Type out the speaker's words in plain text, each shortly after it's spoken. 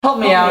Help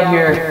me out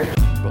here.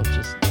 Both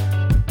just.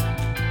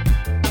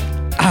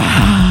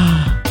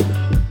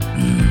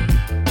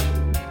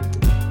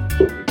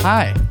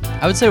 Hi.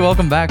 I would say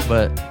welcome back,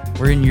 but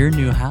we're in your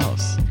new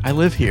house. I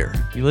live here.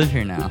 You live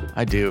here now.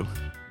 I do.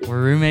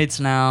 We're roommates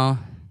now.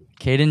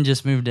 Caden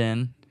just moved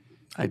in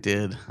I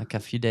did. like a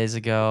few days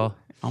ago.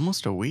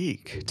 Almost a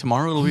week.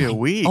 Tomorrow it'll be a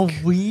week. A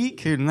week?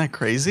 Dude, isn't that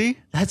crazy?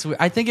 That's weird.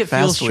 I think it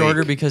Fast feels shorter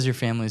week. because your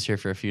family's here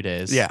for a few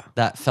days. Yeah.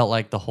 That felt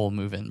like the whole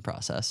move-in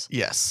process.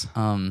 Yes.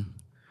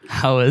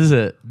 How is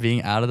it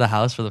being out of the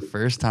house for the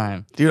first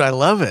time? Dude, I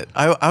love it.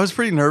 I was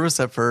pretty nervous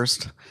at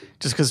first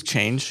just because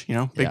change, big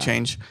Yeah.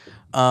 change.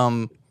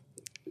 I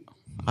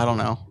don't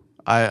know.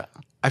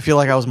 I feel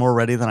like I was more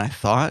ready than I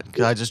thought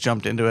because I just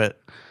jumped into it.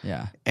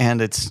 Yeah.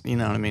 And it's, you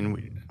know what I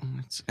mean?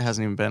 It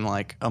hasn't even been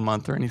like a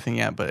month or anything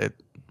yet, but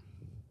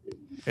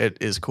it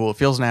is cool. It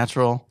feels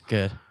natural.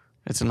 Good.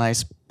 It's a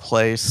nice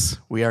place.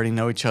 We already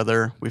know each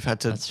other. We've had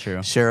to That's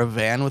true. share a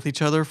van with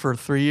each other for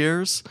 3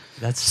 years.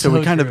 That's So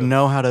we kind of true.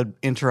 know how to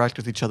interact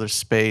with each other's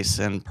space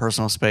and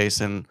personal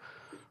space. And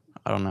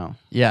I don't know.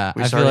 Yeah.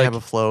 We I feel already like have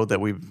a flow that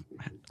we've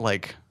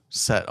like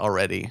set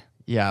already.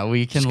 yeah,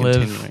 we can Just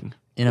live continuing.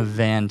 in a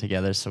van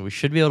together, so we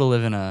should be able to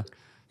live in a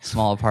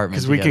small apartment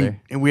Because we together.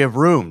 and we have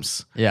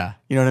rooms. Yeah.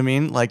 You know what I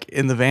mean? Like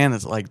in the van,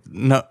 it's like,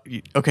 no,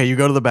 okay, you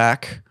go to the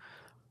back.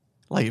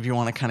 Like if you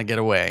want to kind of get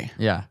away.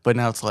 Yeah. But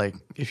now it's like,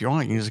 if you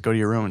want, you can just go to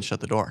your room and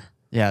shut the door.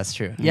 Yeah, that's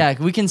true. Yeah,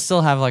 we can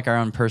still have like our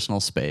own personal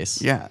space.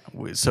 Yeah.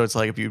 So it's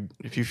like if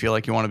you feel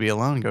like you want to be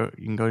alone, you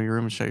can go to your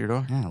room and shut your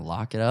door. Yeah,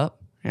 lock it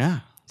up. Yeah.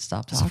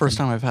 Stop talking. It's the first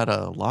time I've had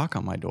a lock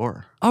on my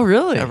door Oh,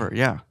 really? ever.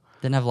 Yeah.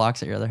 Didn't have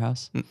locks at your other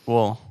house?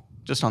 Well,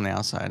 just on the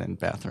outside in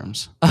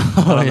bathrooms,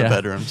 Oh, not on yeah. the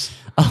bedrooms.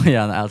 Oh,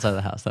 yeah, on the outside of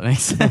the house. That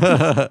makes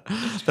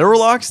sense. There were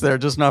locks there,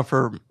 just not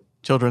for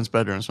children's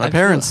bedrooms. My I feel-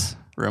 parents'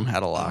 room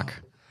had a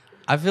lock.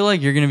 I feel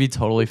like you're going to be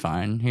totally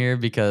fine here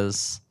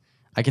because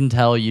I can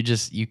tell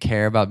you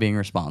care about being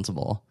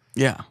responsible.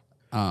 Yeah.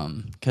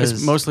 Because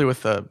It's mostly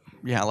with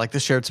like the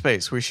shared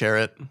space. We share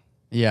it.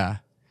 yeah.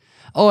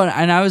 Oh,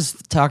 and I was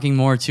talking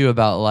more too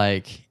about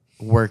like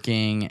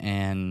working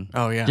and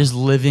Oh, yeah. just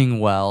living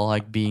well,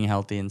 like being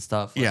healthy and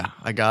stuff. Like, Yeah,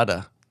 I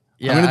gotta.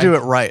 Yeah, I'm gonna do I-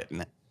 it right,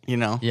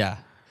 Yeah.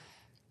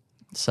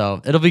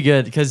 So it'll be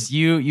good because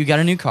you got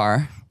a new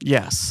car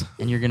Yes.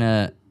 and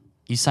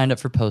you signed up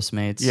for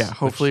Postmates. Yeah,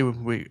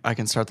 hopefully I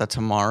can start that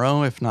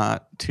tomorrow, if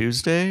not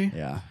Tuesday.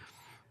 Yeah.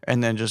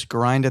 And then just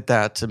grind at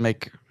that to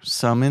make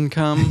some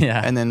income.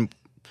 Yeah. And then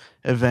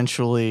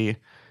eventually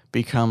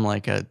become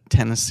like a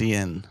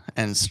Tennessean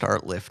and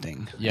start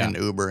lifting Yeah. and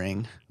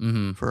Ubering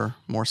for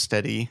more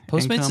steady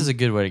Postmates income. is a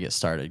good way to get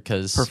started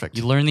because Perfect.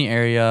 you learn the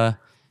area.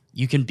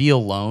 You can be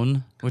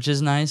alone, which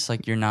is nice.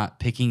 Like you're not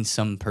picking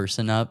some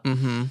person up,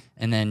 and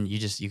then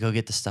you go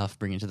get the stuff,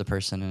 bring it to the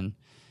person. And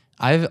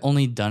I've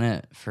only done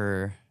it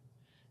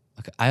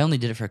I only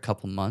did it for a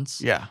couple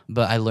months. Yeah.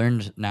 but I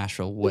learned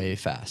Nashville way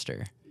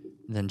faster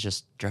than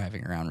just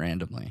driving around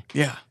randomly.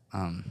 Yeah.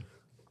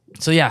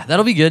 So yeah,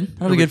 that'll be good.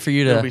 That'll be good for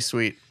you It'll to be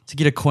sweet.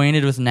 get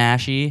acquainted with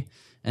Nashi.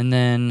 And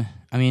then,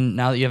 I mean,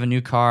 now that you have a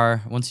new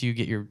car, once you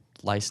get your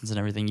license and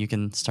everything, you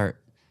can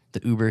start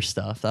the Uber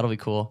stuff. That'll be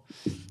cool.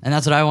 And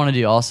that's what I want to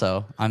do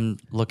also. I'm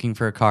looking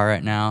for a car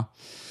right now.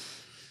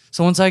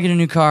 So once I get a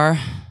new car,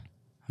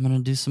 I'm going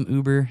to do some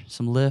Uber,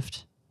 some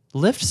Lyft.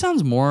 Lyft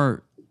sounds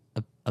more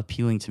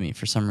appealing to me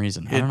for some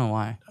reason. I don't know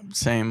why.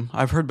 Same.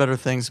 I've heard better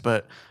things,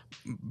 but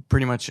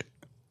pretty much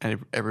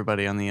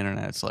everybody on the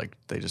internet, it's like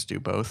they just do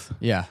both.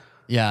 Yeah.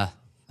 Yeah.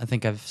 I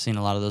think I've seen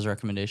a lot of those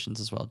recommendations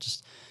as well.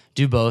 Just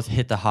do both,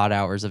 hit the hot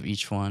hours of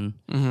each one,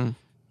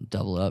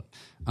 double up.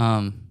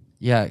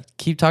 Yeah,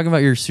 keep talking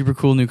about your super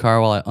cool new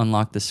car while I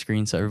unlock the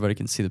screen so everybody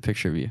can see the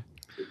picture of you.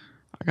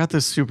 I got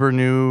this super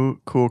new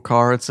cool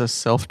car. It's a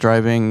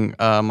self-driving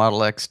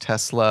Model X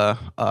Tesla.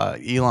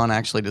 Elon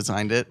actually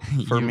designed it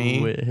for You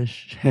me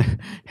wish.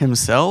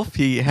 himself.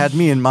 He had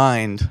me in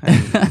mind.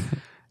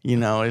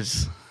 And,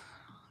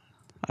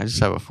 I just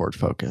have a Ford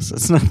Focus.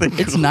 It's nothing.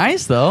 It's cool.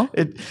 nice though.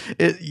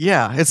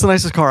 Yeah, it's the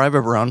nicest car I've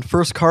ever owned.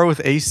 First car with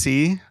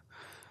AC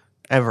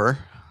ever.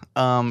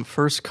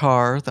 First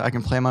car that I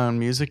can play my own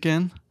music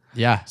in.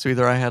 Yeah. So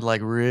either I had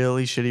like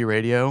really shitty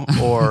radio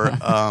or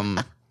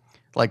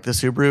like the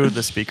Subaru,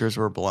 the speakers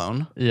were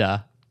blown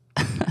Yeah.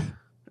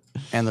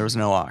 and there was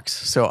no aux.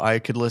 So I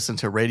could listen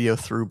to radio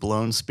through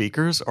blown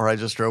speakers or I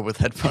just drove with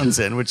headphones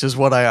in, which is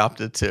what I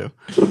opted to.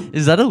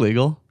 Is that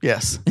illegal?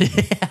 Yes.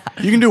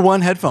 You can do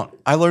one headphone.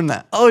 I learned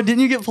that. Oh, didn't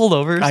you get pulled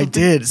over? Or I something?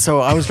 did.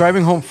 So I was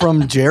driving home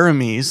from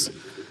Jeremy's.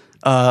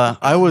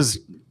 I was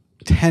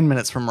 10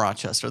 minutes from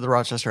Rochester, the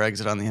Rochester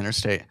exit on the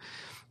interstate.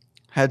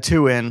 Had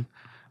two in.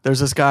 There's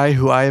this guy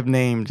who I have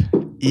named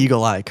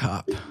Eagle Eye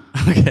Cop.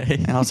 Okay.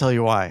 And I'll tell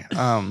you why.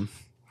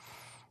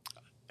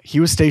 He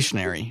was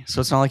stationary,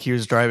 so it's not like he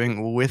was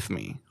driving with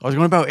me. I was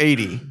going about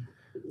 80.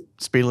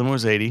 Speed limit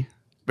was 80.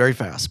 Very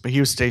fast, but he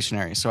was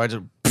stationary. So I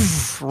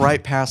just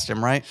right past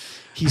him, right?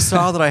 He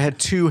saw that I had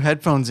two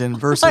headphones in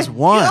versus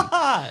one.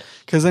 God.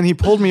 Because then he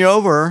pulled me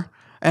over,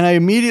 and I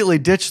immediately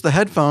ditched the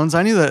headphones.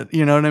 I knew that,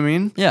 you know what I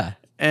mean? Yeah.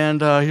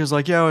 And he was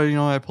like, yeah, well, you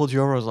know, I pulled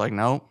you over. I was like,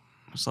 nope.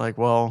 It's like,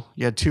 well,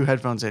 you had 2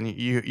 headphones in.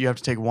 You have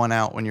to take one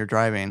out when you're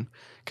driving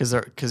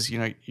because you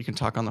know you can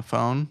talk on the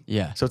phone.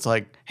 Yeah. So it's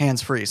like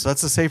hands free. So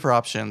that's the safer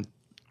option.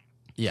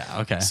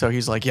 Yeah. Okay. So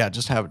he's like, yeah,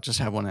 just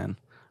have one in.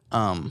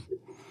 I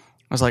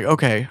was like,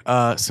 okay.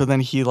 So then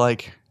he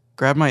like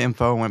grabbed my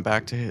info and went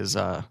back to his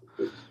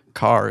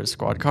car, his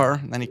squad car.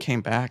 And then he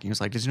came back and he was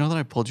like, did you know that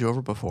I pulled you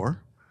over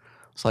before?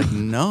 It's like,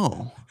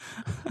 no.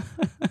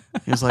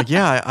 He was like,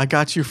 yeah, I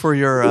got you for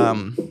your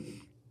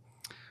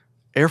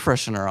air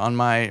freshener on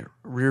my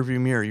rear view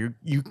mirror.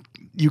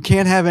 You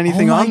can't have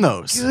anything Oh my on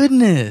those.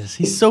 Goodness,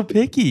 he's so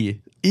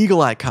picky.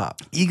 Eagle eye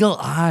cop. Eagle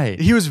eye.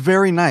 He was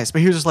very nice,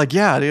 but he was just like,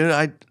 yeah, dude,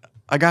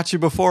 I got you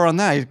before on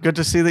that. Good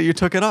to see that you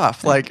took it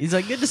off. Like, He's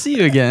like, good to see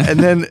you again.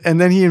 and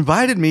then he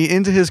invited me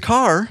into his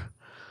car.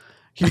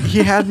 He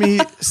had me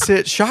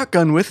sit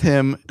shotgun with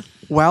him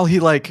while he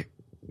like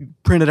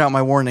printed out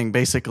my warning,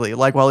 basically.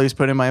 Like while he was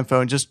putting my info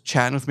and just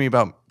chatting with me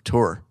about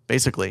tour,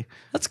 basically.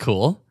 That's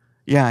cool.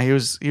 Yeah, he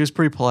was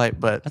pretty polite,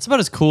 but That's about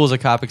as cool as a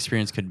cop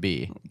experience could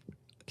be,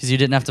 because you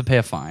didn't have to pay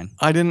a fine.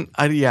 I didn't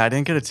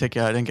get a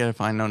ticket. I didn't get a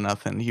fine. No,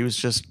 nothing. He was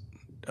just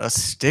a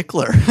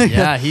stickler.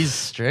 Yeah, he's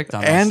strict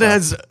on that And stuff.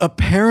 has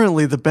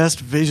apparently the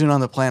best vision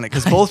on the planet,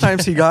 because both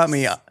times he got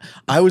me,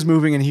 I was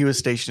moving and he was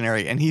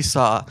stationary, and he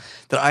saw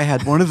that I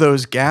had one of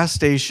those gas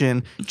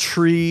station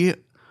tree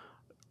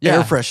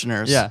air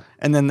fresheners. Yeah.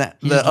 And then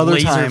He's the other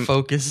laser time,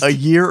 focused. a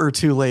year or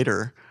 2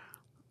 later,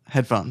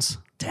 headphones.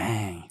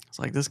 Dang. It's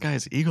like, this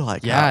guy's eagle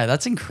eye. Yeah,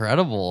 that's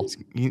incredible.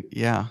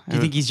 Yeah. Do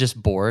you think he's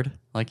just bored?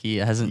 Like he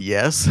hasn't.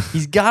 Yes.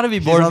 He's got to be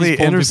He's bored. on if the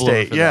pulling people over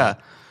interstate. for Yeah.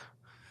 that.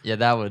 Yeah,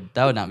 that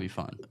would not be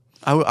fun.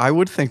 I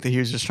would think that he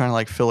was just trying to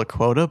like fill a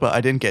quota, but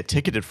I didn't get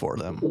ticketed for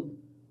them.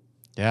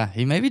 Yeah,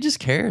 he maybe just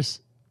cares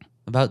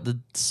about the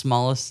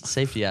smallest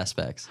safety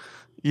aspects.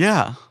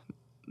 Yeah.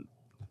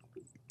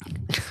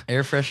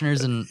 Air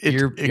fresheners and It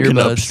earbuds. can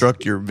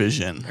obstruct your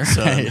vision.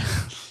 So, Right.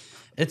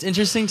 It's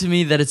interesting to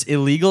me that it's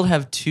illegal to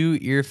have 2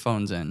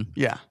 earphones in,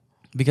 yeah.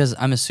 because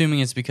I'm assuming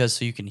it's because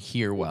so you can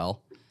hear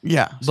well.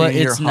 Yeah. So But you can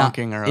hear it's not.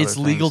 honking or other It's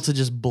legal things. to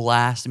just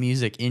blast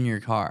music in your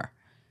car,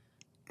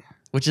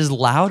 which is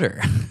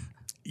louder.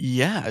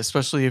 Yeah,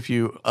 especially if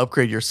you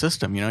upgrade your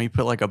system. You know, you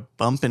put like a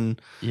bumping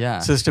Yeah.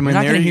 system You're in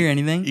not there. gonna you- hear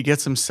anything. You get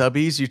some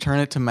subbies, you turn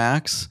it to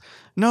max.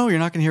 No, you're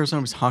not going to hear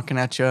somebody's honking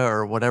at you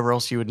or whatever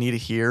else you would need to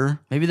hear.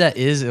 Maybe that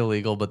is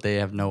illegal, but they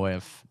have no way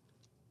of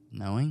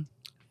knowing.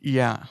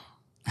 Yeah.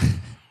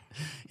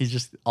 He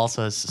just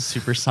also has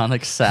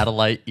supersonic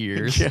satellite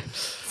ears. Yeah.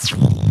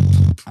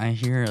 I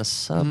hear a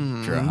sub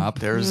drop.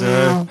 There's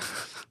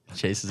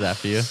Chases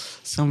after you.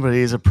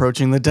 somebody's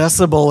approaching the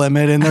decibel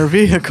limit in their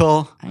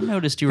vehicle. I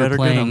noticed you were Better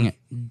get 'em. playing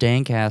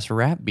dank ass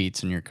rap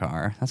beats in your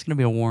car. That's gonna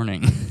be a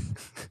warning.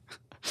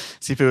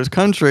 See, if it was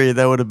country,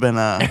 that would have been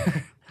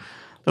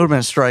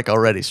a strike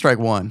already. Strike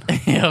 1.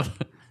 Yep.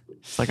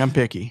 It's like, I'm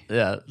picky.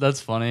 Yeah,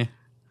 that's funny.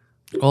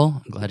 Well,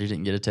 I'm glad you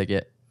didn't get a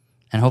ticket.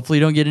 And hopefully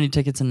you don't get any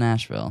tickets in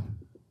Nashville.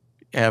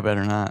 Yeah,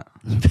 better not.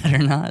 You better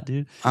not,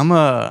 dude. I'm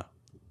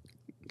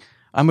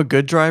a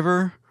good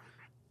driver,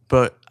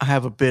 but I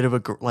have a bit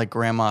of like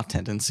grandma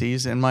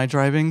tendencies in my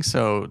driving,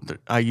 so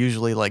I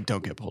usually like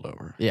don't get pulled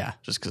over. Yeah.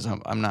 Just because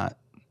I'm not.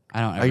 I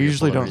don't ever I get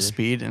usually pulled over don't either.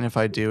 speed, and if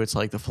I do, it's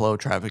like the flow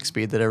traffic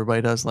speed that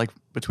everybody does, like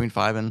between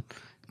 5 and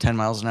 10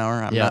 miles an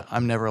hour. Yeah.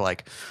 I'm never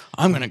like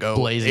I'm gonna go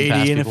Blazing 80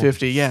 past and a people.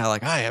 50. Yeah,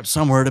 like I have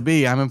somewhere to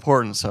be. I'm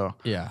important, so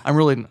Yeah. I'm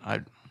really not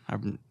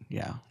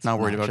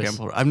worried about obnoxious. getting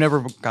pulled over. I've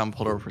never gotten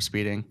pulled over for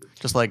speeding.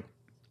 Just like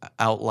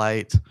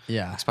outlight,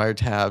 Yeah. expired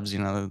tabs,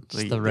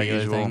 Just the regular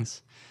usual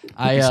things.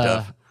 I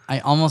stuff. I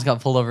almost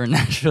got pulled over in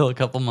Nashville a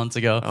couple months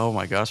ago. Oh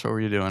my gosh, what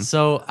were you doing?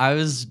 So I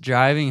was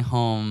driving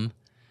home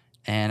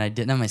and I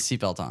didn't have my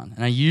seatbelt on.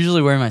 And I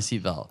usually wear my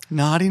seatbelt.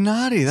 Naughty.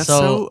 That's So-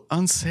 so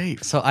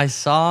unsafe. So I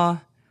saw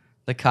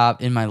the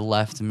cop in my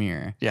left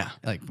mirror. Yeah.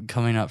 Like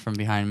coming up from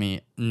behind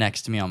me,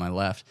 next to me on my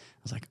left. I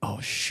was like, oh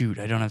shoot,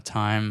 I don't have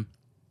time.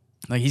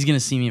 Like he's gonna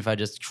see me if I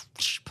just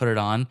put it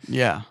on.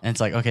 Yeah. And it's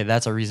like, okay,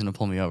 that's a reason to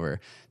pull me over.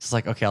 So it's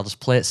like, okay, I'll just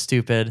play it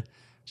stupid.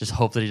 Just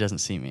hope that he doesn't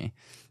see me.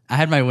 I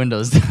had my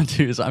windows down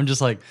too, so I'm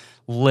just like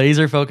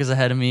laser focus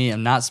ahead of me.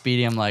 I'm not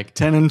speeding. I'm like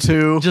 10 and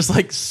 2. just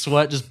like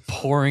sweat just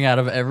pouring out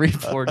of every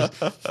pore. Just,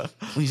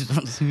 please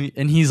don't see me.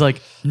 And he's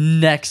like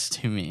next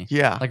to me.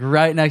 Yeah. Like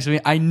right next to me.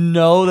 I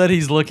know that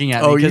he's looking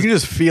at Oh, me. you can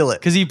just feel it.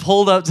 Because he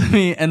pulled up to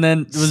me and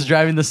then was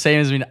driving the same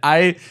as me.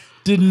 I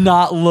did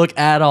not look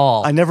at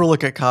all. I never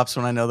look at cops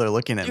when I know they're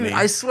looking at Dude, me.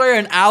 I swear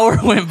an hour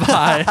went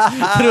by.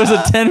 And it was a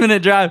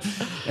 10-minute drive.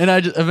 And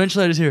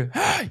eventually I just hear,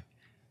 hey,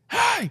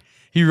 hey.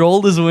 He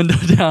rolled his window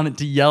down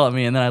to yell at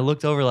me. And then I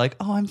looked over like,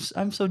 oh,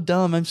 I'm so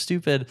dumb. I'm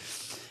stupid.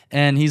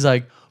 And he's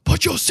like,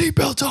 put your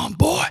seatbelt on,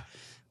 boy.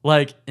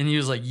 Like, and he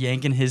was like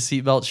yanking his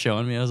seatbelt,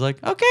 showing me. I was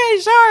like, okay,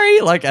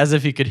 sorry. Like as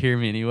if he could hear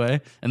me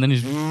anyway. And then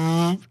he's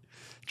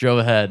drove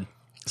ahead.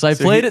 So I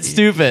So played he- it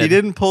stupid. He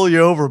didn't pull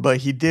you over, but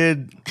he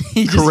did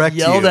He just correct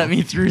yelled you. at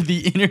me through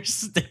the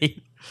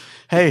interstate.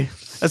 Hey,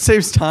 that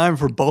saves time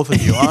for both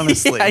of you,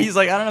 honestly. Yeah, he's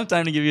like, I don't have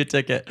time to give you a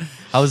ticket.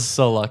 I was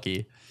so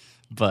lucky.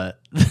 but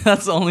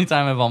that's the only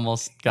time I've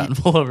almost gotten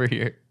pulled over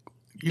here.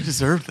 You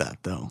deserve that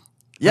though.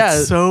 Yeah.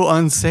 It's so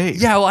unsafe.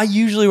 Yeah, well, I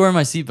usually wear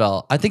my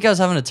seatbelt. I think I was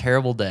having a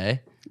terrible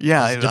day.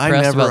 Yeah, I was I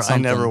depressed about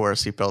never something. wear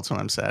seatbelts when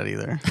I'm sad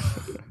either.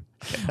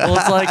 Well,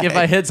 it's like if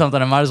I hit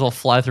something, I might as well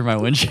fly through my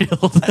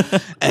windshield.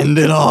 End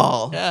it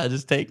all. Yeah,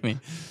 just take me.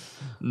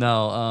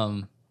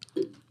 No,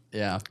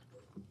 yeah.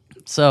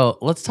 So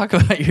let's talk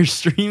about your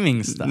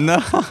streaming stuff. No.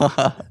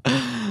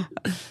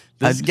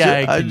 This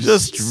guy can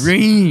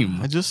stream.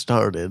 I just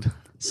started.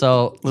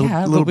 So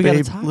Little we gotta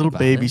baby, talk little about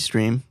baby it.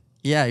 stream.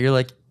 Yeah, you're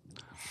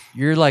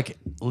like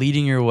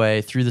leading your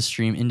way through the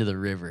stream into the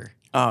river.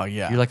 Oh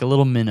yeah. You're like a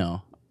little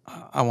minnow.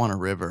 I want a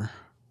river.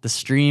 The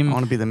stream, I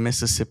want to be the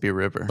Mississippi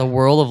River. the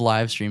world of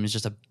live stream is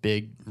just a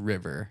big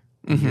river.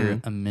 And Mm-hmm. you're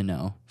a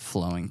minnow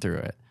flowing through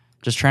it,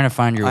 just trying to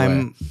find your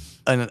way.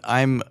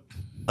 I'm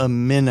a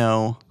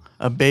minnow,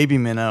 a baby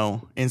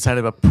minnow inside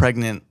of a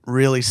pregnant,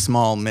 really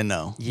small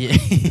minnow. Yeah,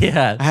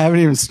 yeah, I haven't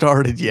even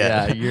started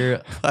yeah. yet.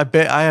 You're I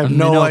bet I have a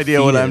no minnow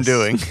idea what I'm fetus.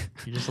 doing.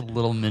 You're just a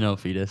little minnow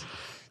fetus.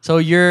 So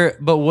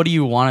but what do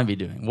you want to be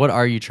doing? What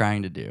are you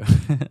trying to do?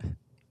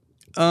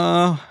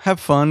 Have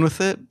fun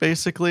with it.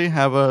 Basically,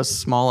 have a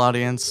small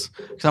audience.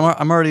 Because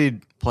I'm already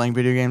playing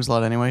video games a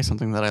lot anyway.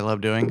 Something that I love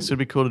doing. So it'd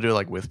be cool to do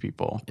like with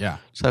people. Yeah.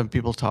 Just have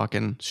people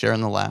talking,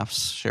 sharing the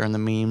laughs, sharing the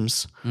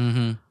memes.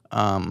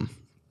 Mm-hmm.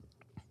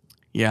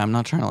 Yeah, I'm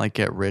not trying to like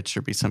get rich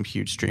or be some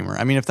huge streamer.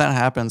 I mean, if that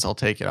happens, I'll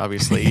take it.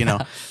 Obviously, you know.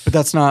 But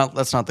that's not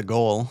the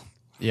goal.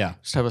 Yeah.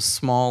 Just have a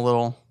small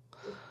little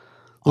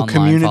Online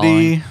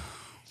community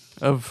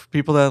of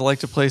people that like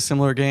to play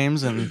similar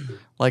games and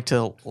like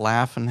to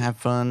laugh and have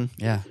fun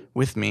Yeah.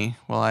 with me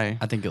while I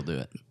think you'll do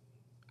it.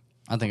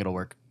 I think it'll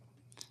work.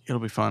 it'll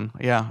be fun.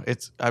 Yeah,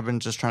 I've been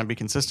just trying to be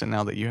consistent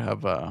now that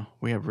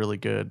we have really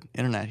good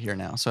internet here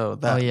now. So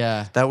that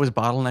yeah. that was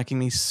bottlenecking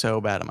me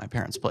so bad at my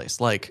parents' place.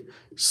 Like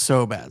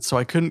so bad. So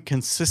I couldn't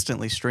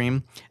consistently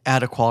stream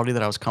at a quality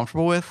that I was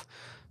comfortable with.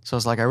 So I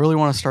was like, I really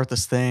want to start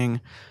this thing.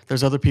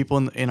 There's other people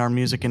in our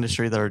music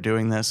industry that are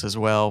doing this as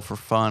well for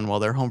fun while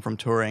they're home from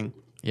touring.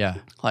 Yeah.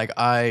 Like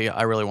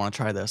I really want to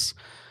try this.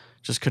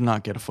 Just could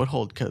not get a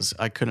foothold because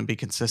I couldn't be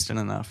consistent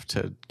enough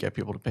to get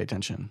people to pay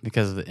attention.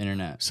 Because of the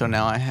internet. So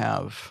now I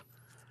have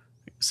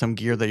some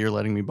gear that you're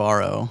letting me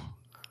borrow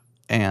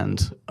and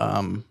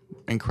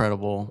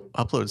incredible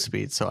upload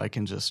speed, so I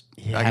can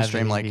Yeah,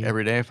 stream like baby.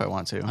 every day if I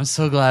want to. I'm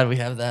so glad we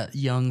have that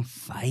young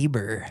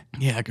fiber.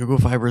 Yeah, Google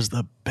Fiber is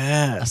the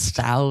best.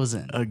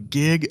 1,000. A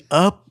gig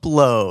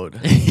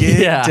upload, gig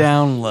Yeah.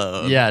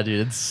 download. Yeah,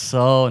 dude, it's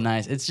so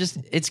nice.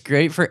 It's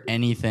great for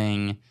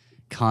anything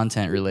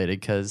content related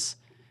because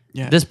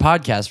Yeah. this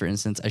podcast, for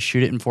instance, I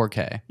shoot it in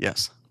 4K.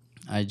 Yes.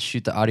 I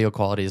shoot the audio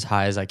quality as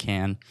high as I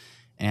can,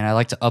 and I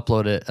like to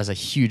upload it as a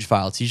huge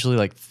file. It's usually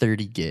like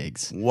 30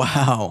 gigs.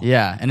 Wow.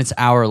 Yeah, and it's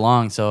hour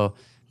long. So,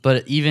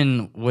 but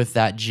even with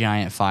that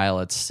giant file,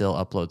 it still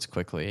uploads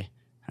quickly,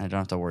 and I don't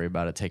have to worry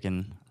about it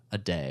taking a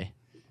day.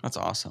 That's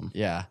awesome.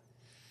 Yeah,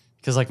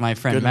 because like my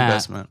friend Good Matt,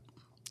 investment.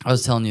 I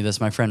was telling you this.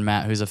 My friend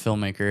Matt, who's a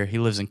filmmaker, he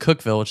lives in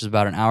Cookville, which is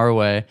about an hour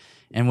away.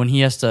 And when he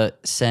has to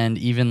send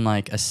even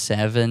like a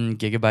 7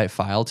 gigabyte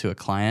file to a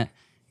client,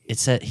 he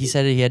said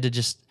he had to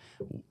just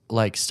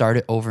like start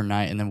it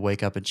overnight and then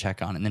wake up and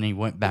check on it. And then he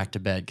went back to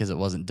bed because it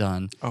wasn't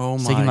done. Oh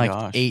It's my taking like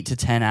gosh. 8 to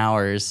 10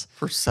 hours.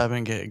 For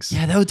 7 gigs.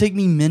 Yeah, that would take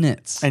me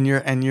minutes. And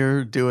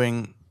you're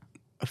doing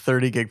a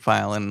 30 gig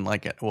file in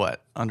like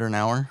what, under an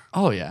hour?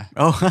 Oh yeah,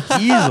 Oh,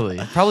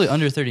 easily, probably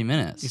under 30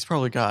 minutes. he's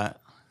probably got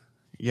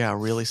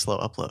really slow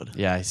upload.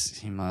 Yeah,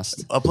 he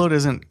must. Upload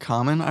isn't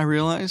common, I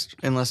realized,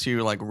 unless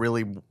you like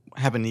really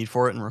have a need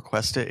for it and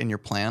request it in your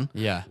plan.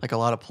 Yeah, Like a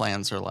lot of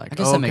plans are like, I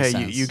guess that makes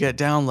okay, sense. you get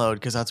download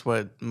because that's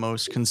what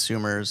most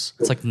consumers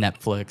it's like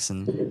Netflix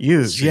and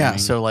use. Yeah, streaming.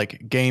 so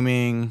like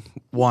gaming,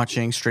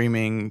 watching,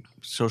 streaming,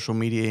 social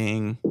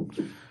mediaing.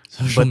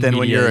 social But then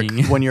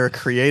mediating. when you're a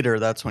creator,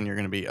 that's when you're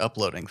going to be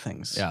uploading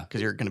things. Yeah.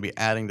 because you're going to be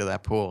adding to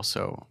that pool.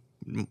 So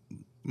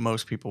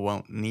most people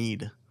won't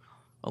need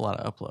a lot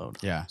of upload.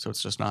 Yeah. so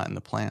it's just not in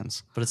the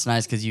plans. But it's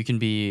nice because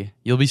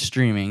you'll be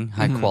streaming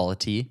high Mm-hmm.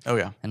 quality, Oh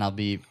yeah, and I'll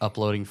be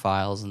uploading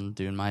files and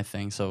doing my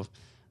thing. So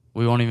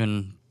we won't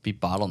even be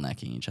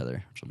bottlenecking each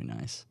other, which will be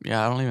nice.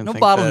 yeah. I don't even No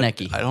think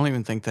bottlenecky. I don't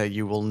even think that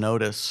you will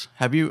notice.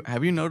 Have you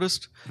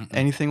noticed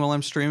anything while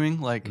I'm streaming?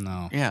 Like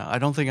No. Yeah, I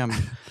don't think I'm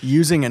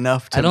using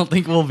enough. To, I don't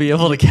think we'll be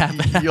able to cap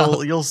it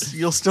out.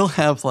 You'll still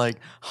have like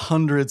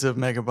hundreds of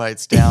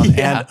megabytes down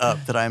Yeah. and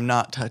up that I'm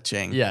not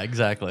touching. Yeah,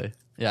 exactly.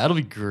 Yeah, it'll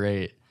be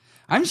great.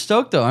 I'm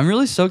stoked though. I'm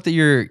really stoked that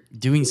you're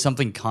doing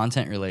something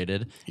content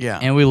related. Yeah.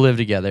 And we live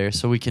together,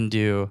 so we can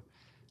do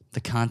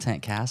the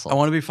content castle. I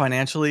want to be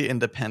financially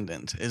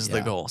independent is the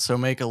Yeah. goal. So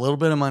make a little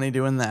bit of money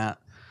doing that,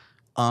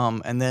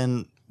 and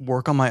then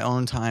work on my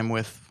own time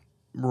with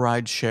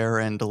ride share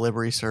and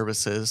delivery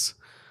services,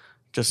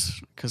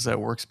 just because that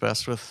works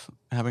best with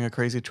having a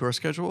crazy tour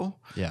schedule.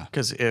 Yeah.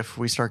 Because if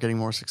we start getting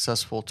more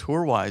successful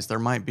tour-wise, there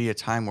might be a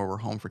time where we're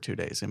home for 2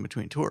 days in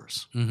between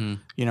tours. Mm-hmm.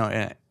 You know,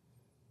 and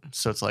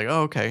so it's like,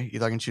 oh, okay,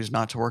 either I can choose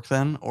not to work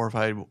then, or if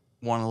I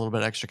want a little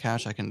bit extra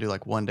cash, I can do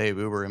like 1 day of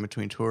Uber in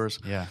between tours.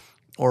 Yeah.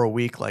 or a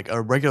week, like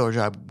a regular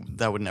job,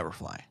 that would never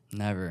fly.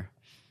 Never.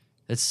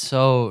 It's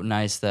so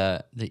nice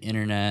that the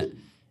internet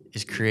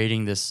is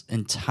creating this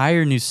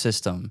entire new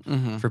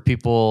system for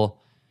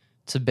people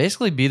to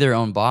basically be their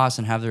own boss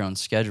and have their own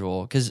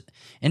schedule.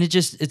 And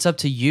it's up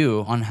to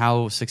you on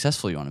how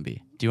successful you want to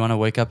be. Do you want to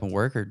wake up and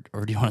work,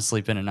 or do you want to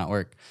sleep in and not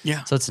work?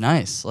 Yeah. So it's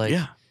nice. Like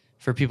Yeah.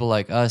 for people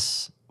like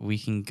us, we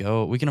can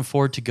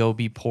afford to go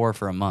be poor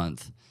for a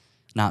month,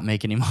 not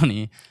make any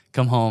money,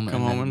 come home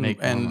and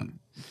make more money. and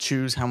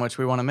choose how much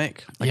we want to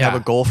make. Like Yeah. have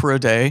a goal for a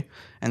day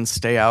and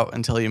stay out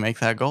until you make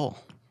that goal.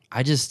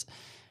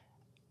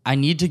 I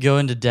need to go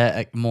into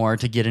debt more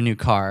to get a new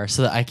car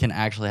so that I can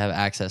actually have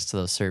access to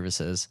those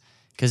services.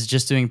 Because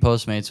just doing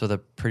Postmates with a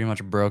pretty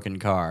much broken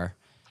car,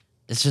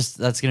 that's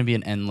going to be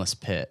an endless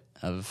pit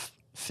of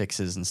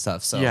fixes and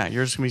stuff. So Yeah,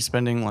 you're just gonna be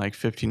spending like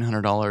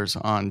 $1,500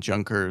 on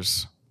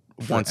junkers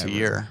once a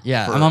year.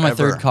 Yeah, I'm on my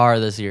forever. third car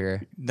this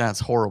year. That's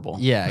horrible.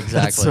 Yeah, exactly.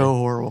 That's so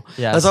horrible.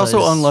 Yeah, That's so also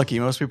it's- unlucky.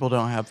 Most people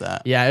don't have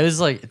that. Yeah, it's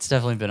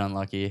definitely been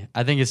unlucky.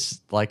 I think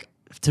it's like,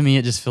 to me,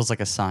 it just feels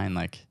like a sign,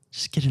 like,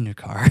 just get a new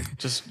car.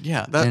 Just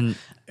yeah, that and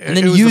it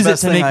then was use the it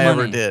best to thing make I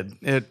ever money.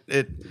 did.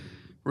 It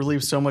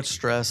relieved so much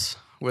stress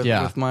with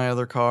my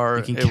other car.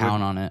 You can It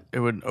count on it. It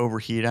would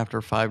overheat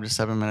after 5 to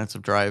 7 minutes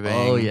of driving.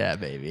 Oh, yeah,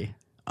 baby.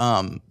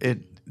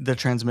 The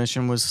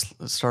transmission was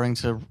starting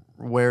to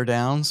wear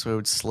down, so it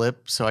would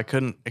slip. So I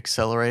couldn't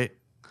accelerate.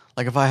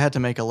 Like if I had to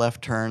make a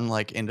left turn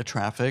like into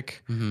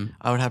traffic,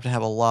 I would have to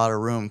have a lot of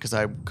room because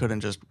I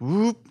couldn't just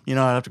whoop. I'd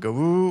have to go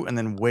whoop and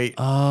then wait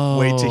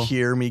to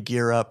hear me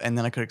gear up, and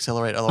then I could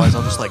accelerate. Otherwise,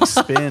 I'll just like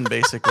spin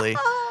basically.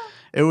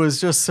 It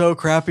was just so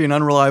crappy and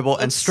unreliable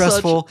and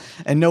stressful,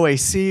 and no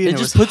AC. And It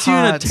just was puts you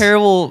in a hot.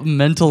 terrible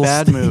mental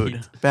bad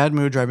state.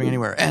 mood driving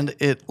anywhere, and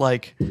it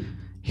like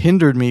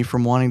hindered me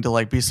from wanting to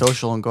like be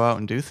social and go out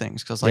and do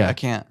things because like Yeah.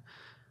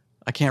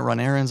 I can't run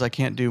errands, I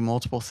can't do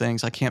multiple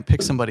things, I can't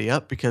pick somebody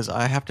up because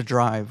I have to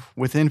drive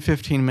within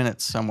 15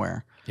 minutes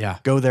somewhere, Yeah.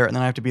 go there, and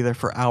then I have to be there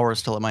for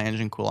hours to let my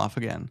engine cool off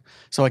again.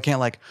 So I can't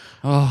like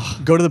Oh,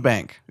 go to the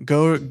bank, then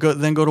go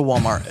to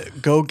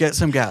Walmart, go get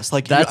some gas.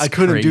 Like That's I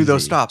couldn't do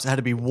those crazy. stops. It had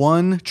to be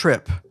one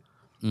trip.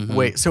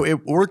 Wait, so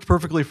it worked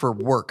perfectly for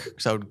work.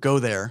 So I would go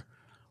there,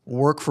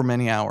 work for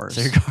many hours,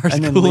 So your car's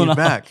and then cooling leave off.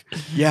 back.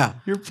 Yeah.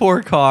 your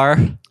poor car.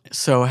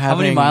 So How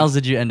many having miles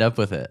did you end up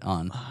with it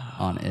on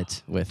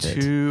it?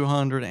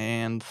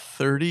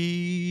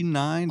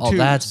 239. Oh,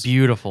 that's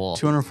beautiful.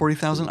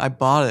 240,000. I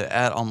bought it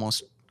at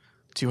almost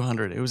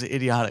 200. It was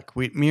idiotic.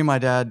 Me and my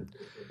dad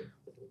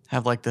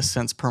have like the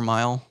cents per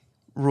mile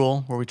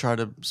rule where we try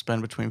to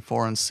spend between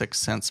 4 and 6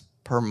 cents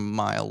per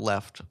mile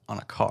left on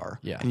a car.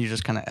 Yeah. And you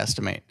just kind of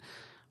estimate.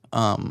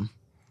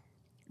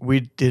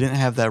 We didn't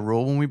have that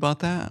rule when we bought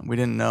that. We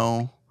didn't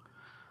know.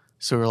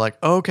 So we were like,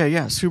 oh, okay,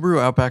 yeah, Subaru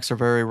Outbacks are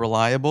very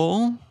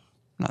reliable.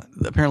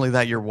 Apparently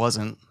that year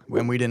wasn't,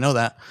 and we didn't know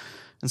that.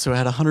 And so it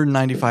had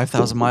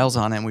 195,000 miles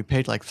on it, and we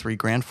paid like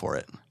 $3,000 for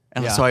it.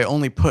 And Yeah. so I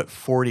only put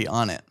 40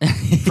 on it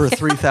for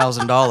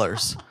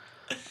 $3,000.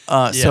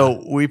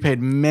 So we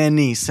paid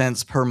many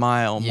cents per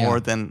mile more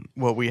than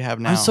what we have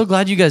now. I'm so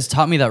glad you guys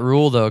taught me that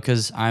rule though,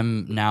 because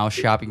I'm now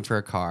shopping for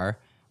a car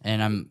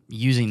and I'm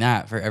using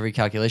that for every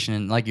calculation.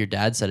 And like your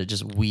dad said, it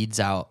just weeds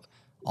out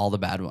all the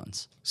bad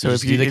ones. So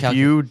just if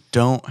you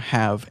don't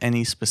have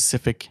any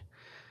specific,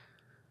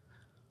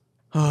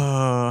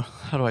 how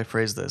do I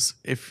phrase this?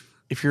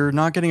 If you're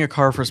not getting a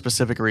car for a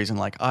specific reason,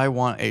 like I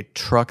want a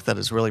truck that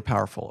is really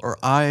powerful, or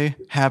I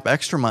have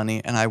extra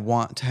money and I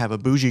want to have a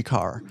bougie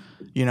car,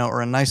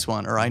 or a nice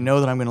one, or I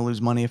know that I'm going to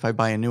lose money if I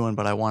buy a new one,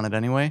 but I want it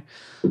anyway,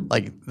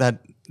 like that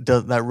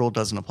rule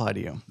doesn't apply to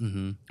you.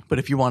 Mm-hmm. But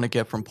if you want to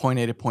get from point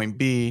A to point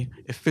B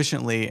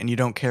efficiently and you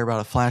don't care about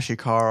a flashy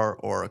car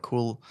or a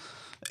cool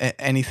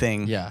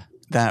anything,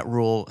 that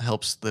rule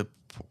helps the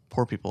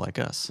poor people like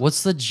us.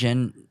 What's the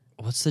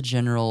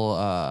general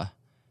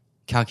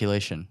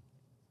calculation?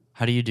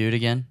 How do you do it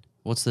again?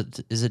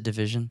 Is it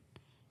division?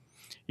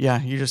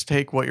 Yeah, you just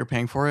take what you're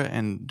paying for it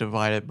and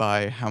divide it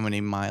by how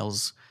many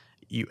miles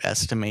you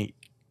estimate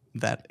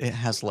that it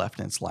has left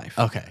in its life.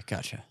 Okay,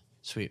 gotcha.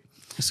 Sweet.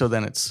 So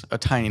then it's a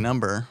tiny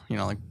number,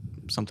 like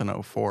something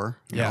 04,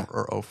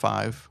 or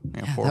 05.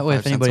 Yeah, 4 that or way, 5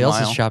 if cents anybody a else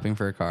is mile. shopping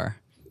for a car,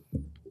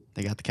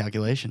 they got the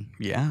calculation.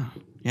 Yeah,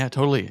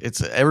 totally.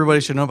 Everybody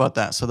should know about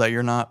that so that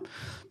you're not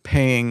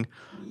paying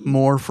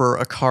more for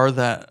a car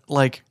that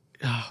like.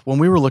 When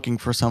we were looking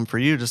for some for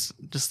you just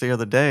the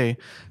other day,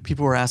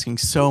 people were asking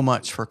so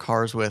much for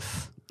cars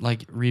with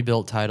like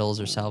rebuilt titles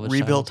or salvage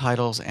rebuilt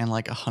titles. titles and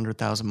like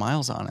 100,000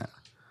 miles on it.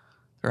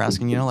 They're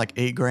asking, like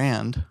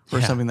 $8,000 for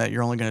Yeah. something that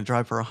you're only going to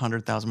drive for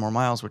 100,000 more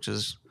miles, which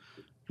is,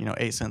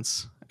 8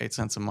 cents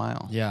a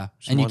mile. Yeah,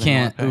 Which is and you more than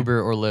wanna can't pay.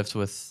 Uber or Lyft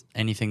with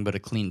anything but a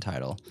clean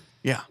title.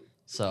 Yeah.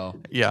 So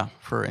Yeah.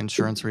 For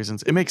insurance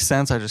reasons. It makes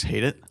sense. I just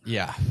hate it.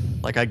 yeah,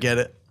 Like I get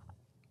it.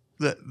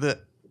 That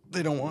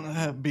they don't want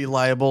to be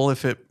liable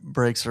if it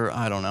breaks or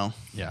I don't know.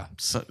 yeah,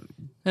 So,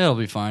 it'll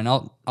be fine.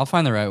 I'll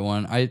find the right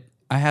one. I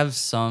have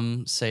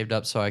some saved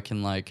up so I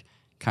can like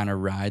kind of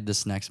ride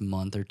this next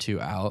month or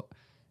two out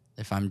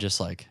if I'm just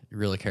like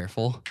really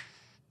careful.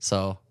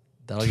 So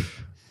That'll get,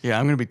 Yeah,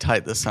 I'm gonna be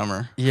tight this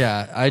summer.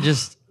 yeah,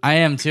 I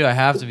am too. I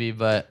have to be,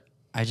 but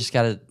I just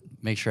got to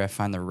make sure I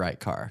find the right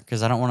car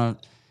because I don't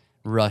want to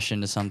rush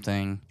into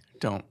something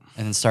Don't.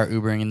 and then start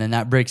Ubering and then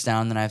that breaks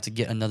down. Then I have to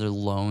get another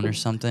loan or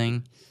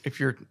something. If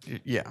you're,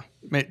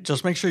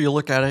 just make sure you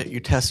look at it, you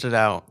test it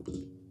out,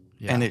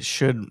 Yeah. and it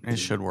should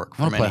work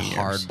for I'm gonna many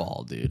play years.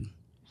 hardball, dude.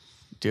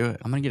 Do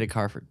it. I'm gonna get a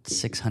car for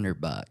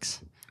 $600.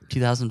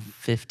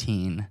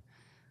 2015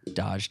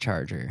 Dodge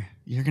Charger.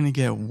 You're gonna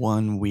get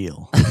one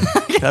wheel.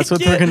 That's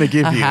what they're gonna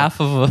give a you. half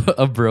of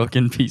a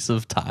broken piece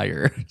of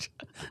tire,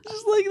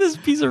 just like this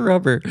piece of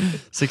rubber.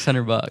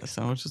 $600. That's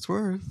how much it's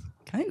worth.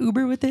 Can I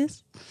Uber with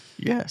this?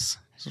 Yes.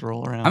 Just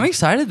roll around. I'm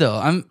excited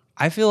though.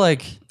 I feel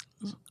like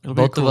It'll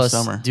be a both cool of us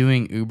summer.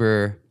 doing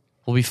Uber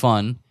will be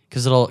fun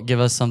because it'll give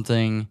us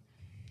something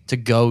to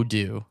go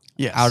do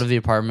Yes. out of the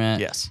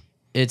apartment. Yes.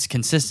 It's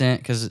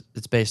consistent because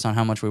it's based on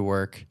how much we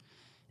work.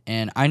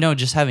 And I know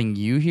just having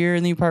you here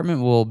in the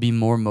apartment will be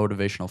more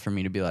motivational for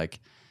me to be like,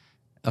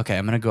 okay,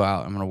 I'm going to go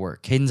out. I'm going to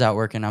work. Caden's out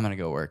working. I'm going to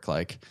go work.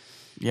 Like,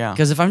 Yeah.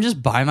 because if I'm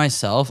just by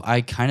myself,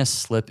 I kind of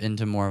slip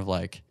into more of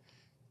like,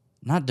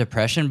 not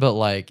depression, but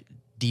like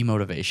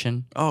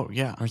demotivation. Oh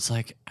yeah. Where it's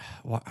like,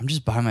 well, I'm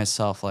just by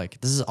myself. Like,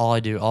 this is all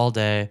I do all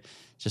day.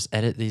 Just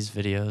edit these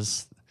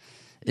videos.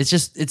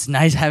 It's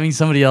nice having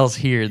somebody else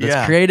here that's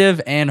Yeah.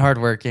 creative and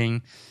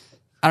hardworking.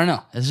 I don't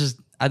know. It's just,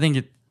 I think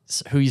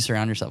it's who you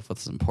surround yourself with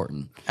is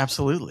important.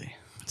 Absolutely.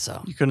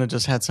 So, You couldn't have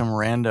just had some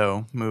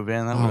rando move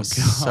in. That would have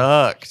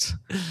God. sucked.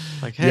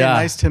 Like, hey, Yeah.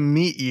 nice to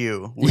meet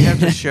you. We have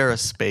to share a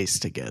space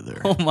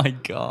together. oh my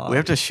God. We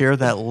have to share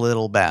that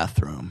little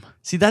bathroom.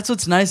 See, that's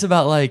what's nice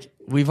about like,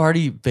 we've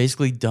already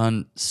basically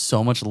done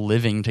so much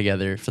living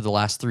together for the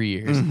last 3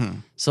 years.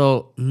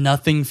 So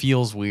nothing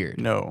feels weird.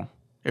 No.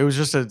 It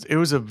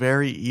was a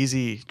very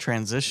easy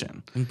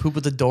transition. We can poop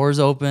with the doors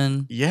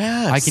open.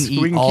 Yes. I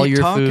can we eat all keep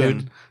your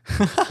talking.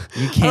 food.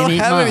 You I can't don't eat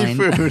have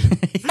mine. any food.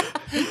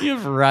 You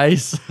have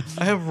rice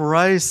I have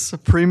rice,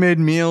 pre-made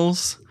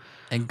meals.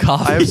 and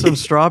coffee. I have some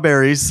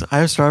strawberries. I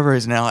have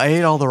strawberries now. I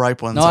ate all the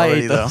ripe ones No, I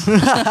already, ate though.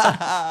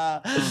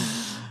 those.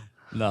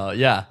 No,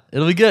 yeah,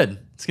 it'll be good.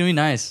 It's gonna be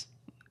nice.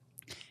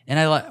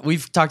 And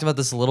we've talked about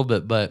this a little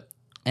bit, but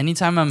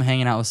anytime I'm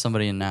hanging out with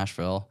somebody in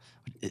Nashville,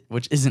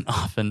 which isn't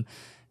often,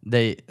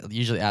 they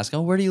usually ask,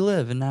 "Oh, where do you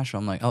live in Nashville?"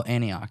 I'm like, "Oh,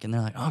 Antioch," and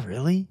they're like, "Oh,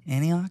 really,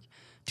 Antioch,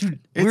 dude?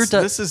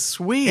 This is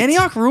sweet.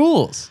 Antioch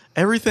rules."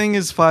 Everything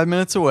is 5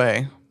 minutes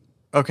away.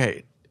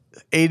 Okay,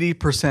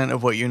 80%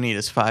 of what you need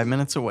is 5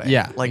 minutes away.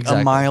 Yeah, like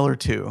exactly. a mile or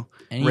two.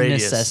 Any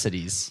radius.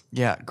 necessities?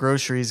 Yeah,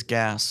 groceries,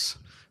 gas,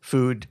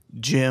 food,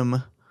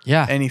 gym,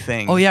 Yeah,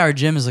 anything. Oh yeah, our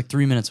gym is like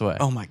 3 minutes away.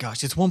 Oh my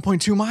gosh, it's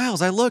 1.2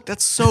 miles. I looked.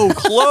 That's so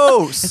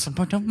close. It's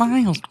 1.2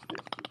 miles.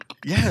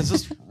 Yeah, it's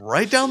just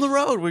right down the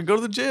road. We go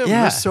to the gym.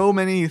 Yeah. There's so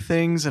many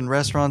things and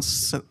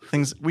restaurants,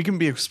 things we can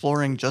be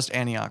exploring just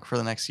Antioch for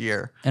the next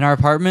year. And our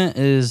apartment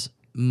is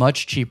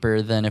much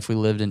cheaper than if we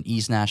lived in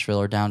East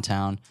Nashville or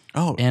downtown,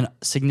 Oh, and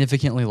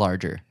significantly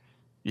larger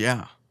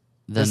yeah.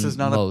 than This is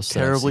not a most that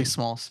I've terribly seen.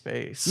 small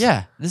space.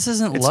 Yeah, this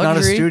isn't It's luxury, not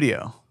a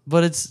studio.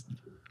 but it's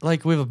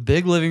like we have a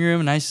big living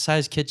room, a nice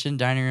sized kitchen,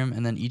 dining room,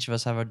 and then each of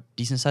us have a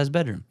decent sized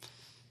bedroom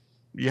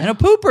Yeah. and a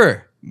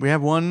pooper We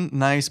have one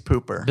nice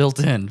pooper. built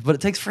in. But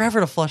it takes forever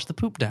to flush the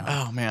poop down.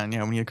 Oh man,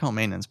 yeah, we need to call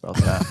maintenance about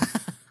that.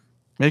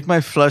 Make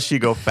my flushy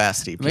go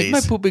fasty, please.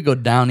 Make my poopy go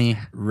downy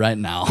right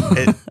now.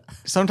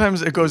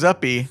 Sometimes it goes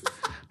uppy.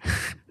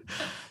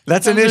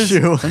 That's an Sometimes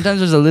issue. Sometimes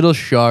there's a little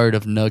shard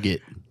of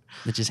nugget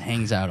that just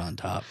hangs out on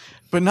top.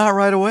 But not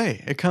right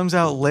away. It comes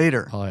out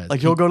later. Oh, yeah.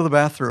 Like you'll go to the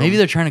bathroom. Maybe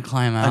they're trying to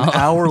climb an out.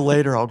 hour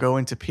later I'll go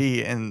into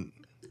pee and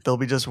there'll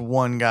be just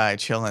one guy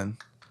chilling.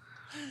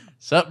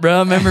 Sup, bro?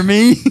 Remember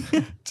me?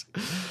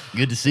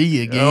 Good to see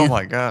you again. Oh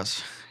my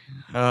gosh.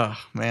 Oh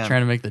man.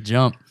 Trying to make the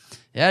jump.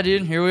 Yeah,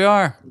 dude, here we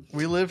are.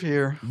 We live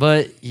here.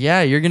 But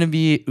yeah, you're gonna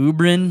be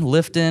Ubering,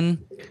 lifting,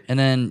 and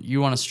then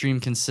you want to stream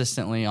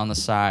consistently on the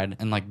side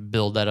and like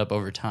build that up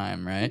over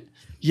time, right?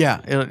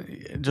 Yeah,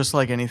 just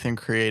like anything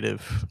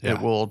creative, Yeah.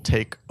 it will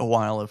take a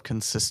while of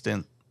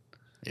consistent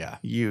Yeah.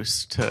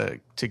 use to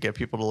get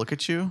people to look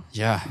at you.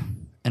 Yeah.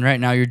 And right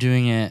now you're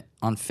doing it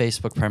on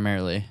Facebook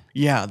primarily.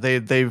 Yeah,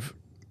 they've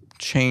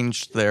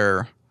changed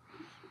their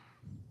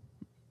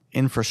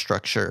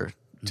infrastructure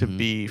to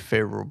be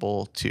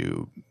favorable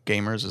to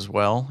gamers as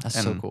well.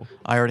 That's so cool.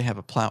 I already have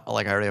I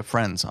already have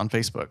friends on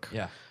Facebook.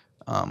 Yeah.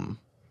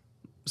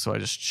 So I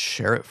just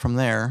share it from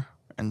there,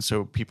 and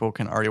so people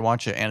can already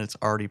watch it, and it's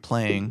already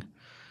playing.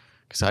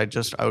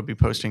 Because I would be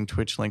posting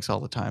Twitch links all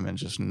the time, and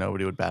just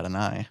nobody would bat an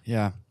eye.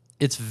 Yeah.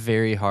 It's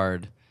very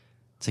hard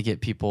to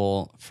get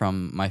people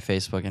from my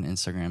Facebook and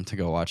Instagram to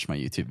go watch my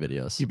YouTube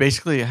videos. You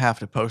basically have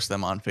to post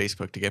them on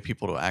Facebook to get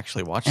people to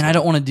actually watch And them. I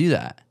don't want to do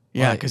that.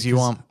 Yeah, 'cause you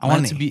want I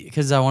want it to money. be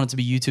because I want it to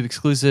be YouTube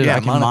exclusive. Yeah, I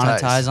can monetize.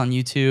 monetize on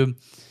YouTube.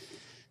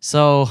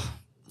 So,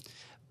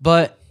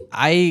 but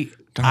I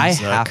Darn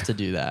have Zuck. to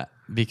do that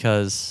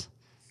because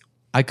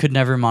I could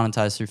never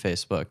monetize through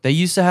Facebook. They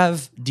used to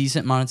have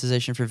decent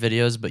monetization for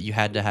videos, but you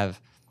had to have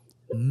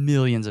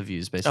millions of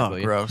views Oh,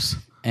 basically. gross.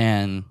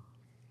 And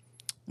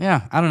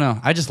Yeah, I don't know.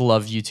 I just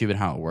love YouTube and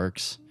how it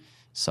works.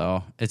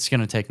 So it's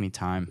gonna take me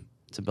time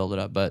to build it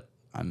up, but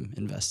I'm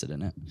invested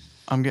in it.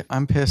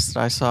 I'm pissed.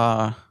 I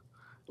saw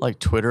like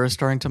Twitter is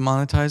starting to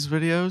monetize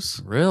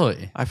videos.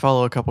 Really? I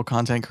follow a couple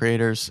content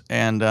creators,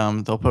 and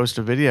they'll post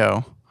a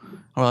video.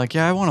 I'm like,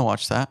 yeah, I want to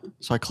watch that.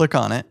 So I click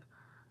on it,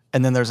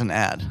 and then there's an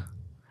ad.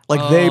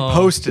 Like they Oh.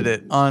 posted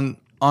it on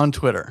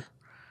Twitter,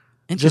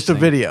 just a Interesting.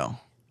 video,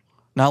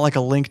 not like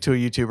a link to a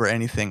YouTube or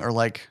anything, or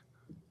like,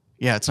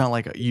 yeah, it's not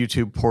like a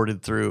YouTube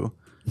ported through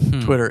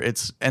Twitter.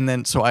 And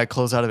then so I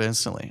close out of it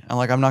instantly. I'm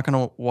like, I'm not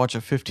gonna watch a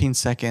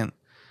 15-second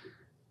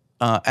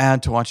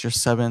ad to watch your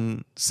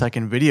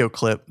 7-second video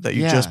clip that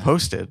you just Yeah.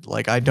 posted.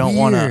 Like I don't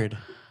want to. Weird.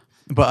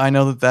 But I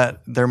know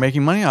that they're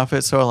making money off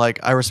it, so like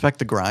I respect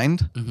the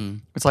grind. Mm-hmm.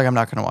 It's like I'm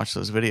not going to watch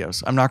those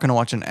videos. I'm not going to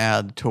watch an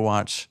ad to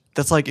watch.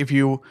 That's like if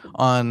you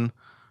on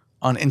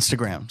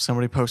Instagram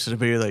somebody posted a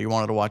video that you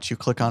wanted to watch, you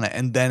click on it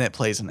and then it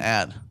plays an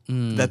ad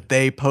that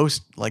they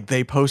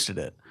posted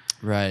it.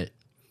 Right.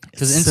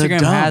 Because It's so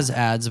Instagram dumb. has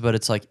ads, but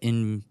it's like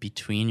in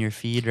between your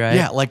feed, right?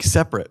 Yeah, like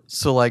separate.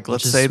 So like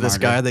let's is say this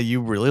smarter. guy that you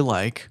really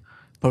like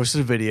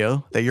posted a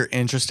video that you're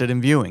interested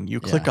in viewing. You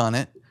click Yeah. on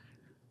it.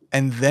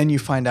 And then you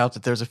find out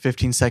that there's a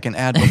 15-second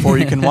ad before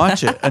you can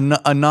watch it, a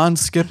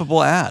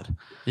non-skippable ad.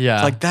 Yeah.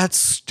 It's like, that's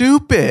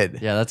stupid.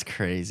 Yeah, that's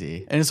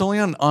crazy. And it's only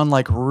on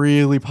like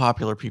really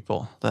popular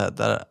people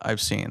that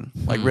I've seen,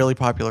 like really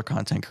popular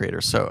content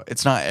creators. So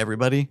it's not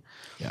everybody,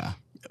 Yeah.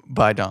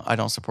 but I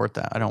don't support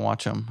that. I don't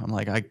watch them. I'm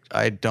like,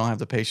 I don't have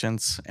the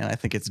patience, and I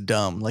think it's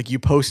dumb. Like, you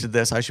posted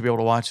this, I should be able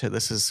to watch it.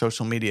 This is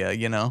social media,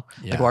 you know?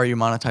 Yeah. Like, why are you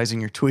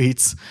monetizing your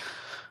tweets?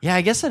 Yeah,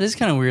 I guess that is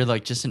kind of weird,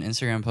 like just an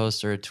Instagram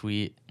post or a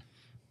tweet.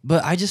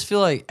 But I just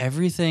feel like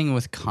everything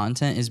with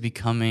content is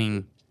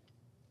becoming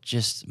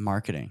just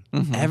marketing.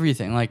 Mm-hmm.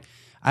 Everything. Like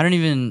I don't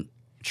even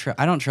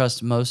I don't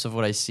trust most of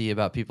what I see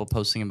about people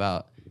posting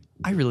about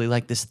I really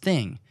like this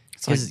thing.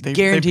 It's like Because they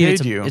guaranteed paid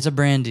it's you. it's a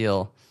brand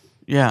deal.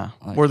 Yeah.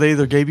 Like- Or they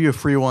either gave you a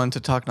free one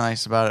to talk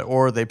nice about it,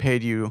 or they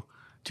paid you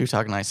to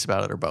talk nice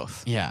about it, or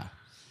both. Yeah.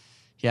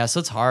 Yeah, so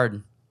it's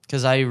hard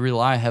because I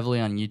rely heavily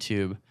on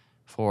YouTube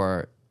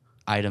for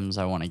items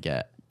I want to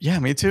get. Yeah,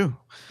 me too.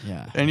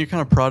 Yeah. Any kind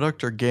of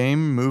product or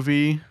game,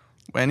 movie,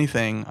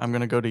 anything, I'm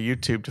going to go to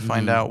YouTube to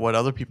find out what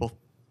other people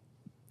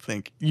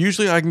think.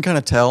 Usually I can kind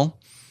of tell,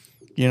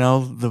 the By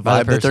vibe the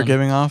that they're person.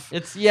 giving off.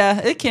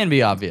 It can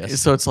be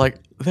obvious. So it's like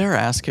they're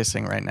ass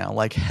kissing right now,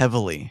 like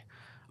heavily.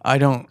 I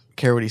don't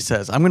care what he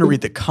says. I'm going to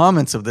read the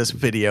comments of this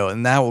video,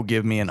 and that will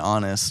give me an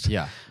honest.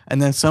 Yeah.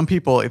 And then some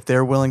people, if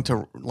they're willing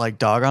to like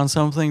dog on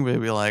something,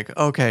 they'll be like,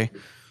 okay,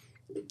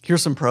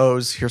 here's some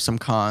pros, here's some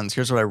cons,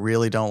 here's what I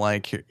really don't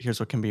like, here's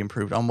what can be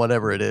improved on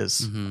whatever it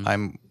is.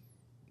 I'm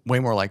way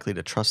more likely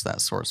to trust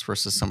that source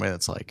versus somebody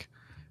that's like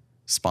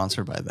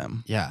sponsored by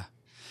them. Yeah.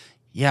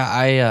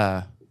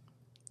 Yeah,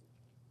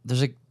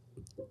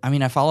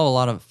 I follow a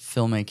lot of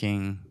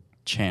filmmaking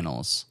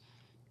channels,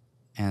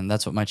 and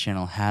that's what my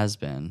channel has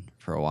been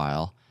for a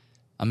while.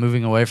 I'm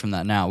moving away from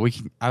that now.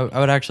 I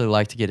would actually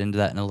like to get into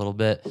that in a little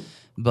bit,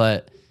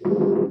 but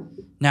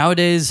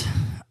nowadays,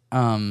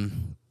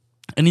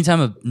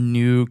 anytime a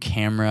new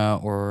camera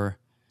or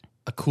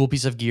a cool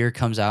piece of gear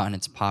comes out and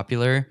it's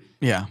popular,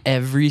 Yeah.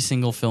 every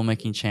single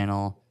filmmaking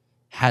channel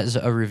has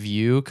a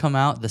review come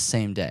out the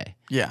same day.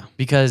 Yeah.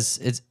 Because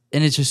it's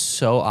just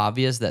so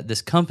obvious that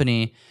this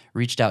company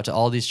reached out to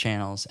all these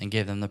channels and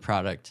gave them the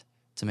product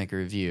to make a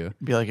review.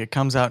 Be like, it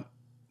comes out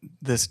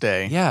this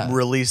day. Yeah.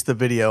 Release the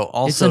video It's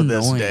also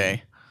this annoying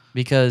day.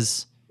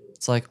 because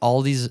it's like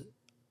all these.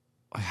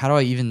 How do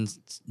I even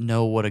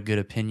know what a good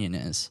opinion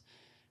is?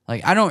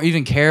 Like I don't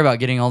even care about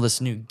getting all this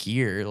new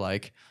gear.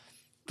 Like,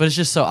 but it's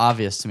just so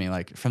obvious to me.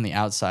 Like from the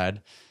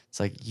outside, it's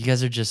like you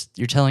guys are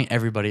you're telling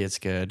everybody it's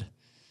good,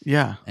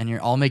 Yeah. and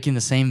you're all making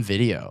the same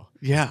video.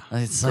 Yeah.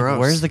 Like, it's Gross. like,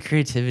 where's the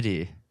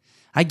creativity?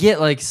 I get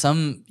like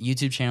some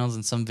YouTube channels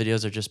and some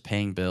videos are just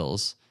paying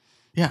bills,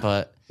 Yeah.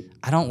 but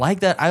I don't like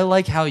that. I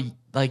like how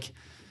like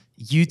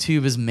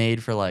YouTube is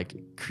made for like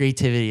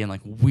creativity and like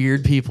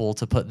weird people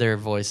to put their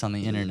voice on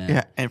the internet.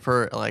 Yeah. And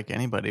for like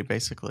anybody,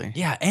 basically.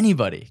 Yeah,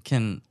 anybody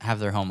can have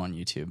their home on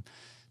YouTube.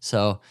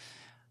 So,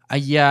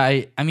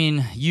 I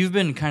mean, you've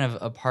been kind of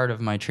a part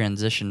of my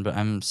transition, but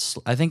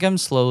I think I'm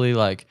slowly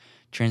like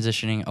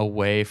transitioning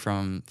away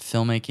from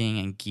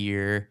filmmaking and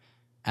gear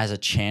as a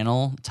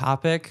channel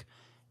topic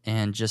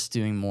and just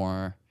doing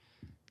more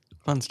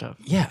Fun stuff.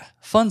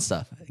 fun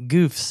stuff,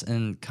 goofs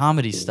and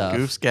comedy stuff.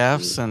 Goofs,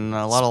 gaffs, and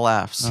a lot of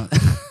laughs.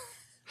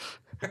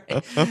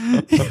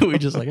 We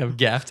just like have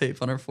gaff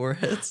tape on our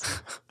foreheads,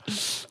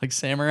 like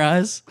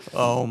samurais.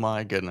 Oh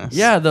my goodness.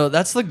 Yeah, though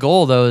that's the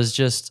goal. Though is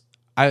just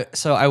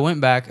I went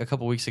back a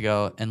couple weeks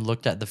ago and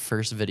looked at the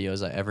first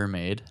videos I ever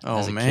made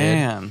as a kid.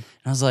 man. And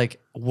I was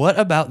like, what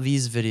about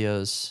these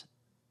videos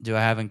do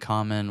I have in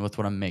common with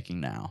what I'm making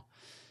now?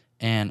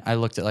 And I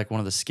looked at like one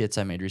of the skits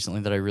I made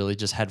recently that I really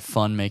just had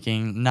fun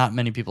making. Not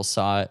many people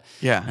saw it.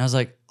 Yeah. And I was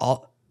like,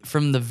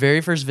 from the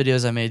very first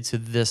videos I made to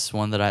this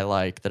one that I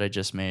like that I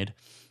just made,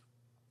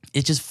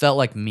 it just felt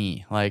like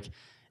me. Like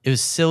it was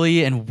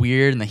silly and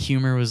weird, and the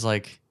humor was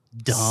like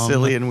dumb.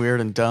 silly and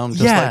weird and dumb,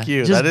 just Yeah, like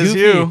you. just That is goofy.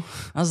 you.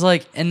 I was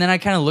like, and then I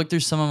kind of looked through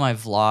some of my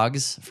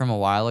vlogs from a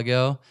while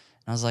ago,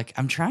 and I was like,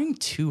 I'm trying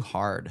too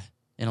hard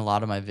in a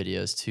lot of my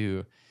videos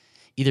to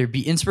either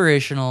be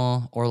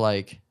inspirational or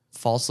like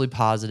falsely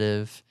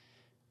positive.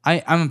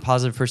 I'm a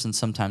positive person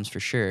sometimes for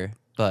sure,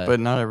 But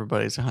not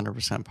everybody's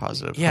 100%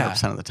 positive Yeah.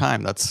 100% of the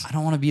time. That's, I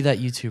don't want to be that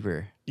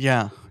YouTuber.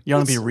 yeah. You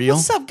want to be real?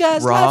 What's up,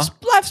 guys? Raw?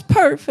 Life's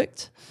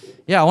perfect.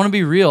 Yeah, I want to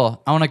be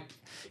real. I want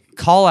to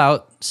call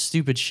out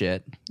stupid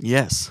shit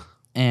Yes.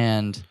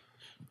 and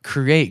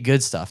create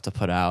good stuff to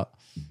put out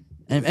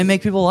and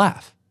make people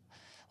laugh.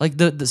 Like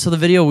so the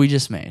video we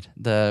just made,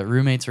 the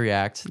roommates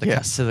react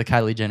Yes. to the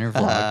Kylie Jenner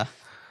vlog.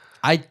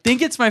 I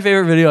think it's my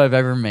favorite video I've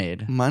ever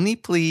made. Money,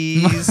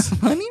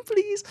 please. Money,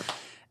 please.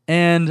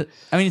 And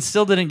I mean, it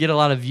still didn't get a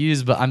lot of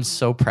views, but I'm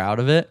so proud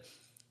of it.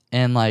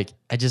 And like,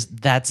 I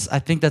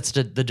think that's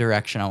the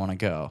direction I want to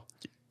go.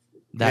 It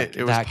was that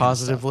kind of stuff.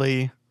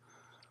 positively.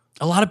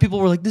 A lot of people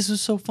were like, "This was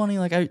so funny."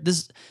 Like,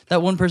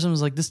 that one person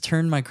was like, "This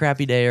turned my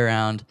crappy day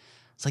around."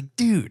 It's like,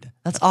 dude,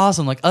 that's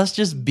awesome. Like us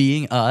just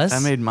being us.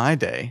 That made my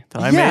day.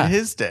 I Yeah. made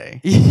his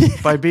day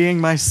by being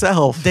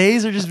myself.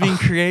 Days are just being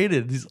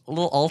created. These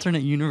little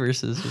alternate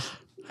universes. Just,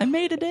 I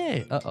made a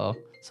day. Uh-oh.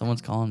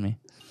 Someone's calling me.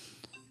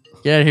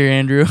 Get out of here,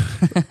 Andrew.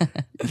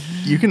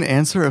 You can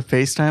answer a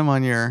FaceTime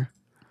on your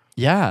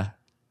Yeah.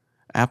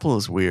 Apple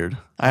is weird.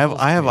 I have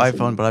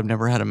iPhone, but I've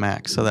never had a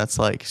Mac, so that's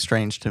like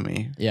strange to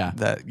me. Yeah.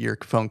 That your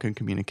phone can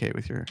communicate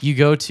with your. You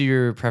go to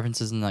your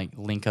preferences and like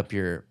link up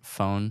your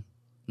phone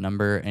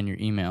number and your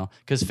email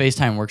because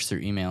FaceTime works through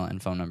email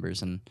and phone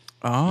numbers, and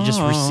you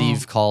just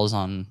receive calls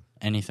on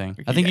anything.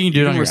 I think you can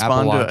do it on your Apple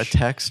respond Watch. to a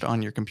text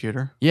on your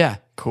computer. Yeah.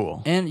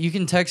 Cool. And you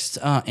can text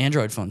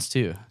Android phones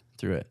too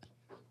through it.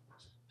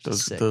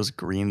 Sick. Those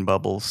green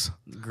bubbles.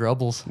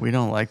 Grubbles. We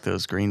don't like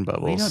those green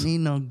bubbles. We don't need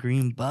no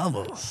green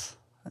bubbles.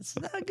 That's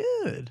not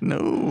good.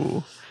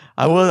 No.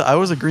 I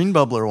was a green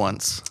bubbler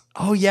once.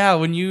 Oh yeah,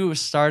 when you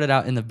started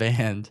out in the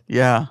band.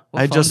 Yeah,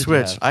 What I phone just did you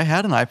switched. have? I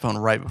had an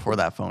iPhone right before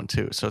that phone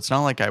too, so it's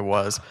not like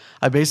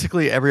I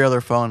basically every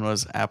other phone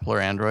was Apple or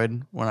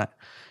Android.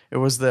 It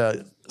was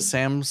the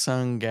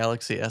Samsung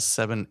Galaxy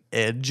S7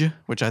 Edge,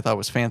 which I thought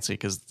was fancy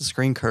because the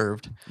screen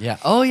curved. Yeah.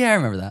 Oh yeah, I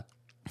remember that.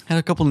 Had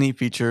a couple neat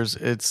features.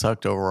 It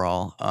sucked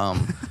overall.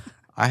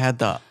 I had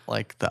the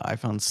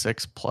iPhone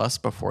 6 Plus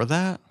before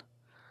that.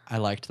 I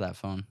liked that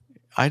phone.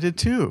 I did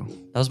too.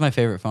 That was my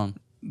favorite phone.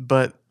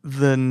 But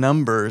the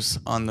numbers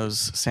on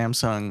those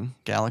Samsung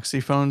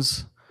Galaxy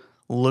phones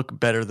look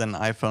better than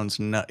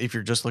iPhones if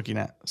you're just looking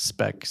at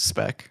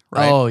spec,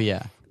 right? Oh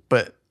yeah.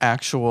 But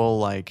actual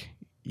like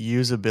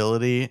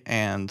usability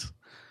and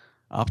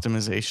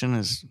optimization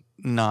is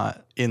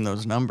not in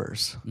those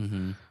numbers.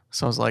 Mm-hmm.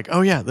 So I was like,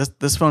 oh yeah,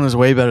 this phone is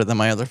way better than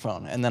my other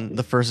phone. And then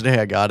the first day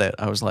I got it,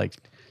 I was like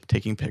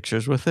taking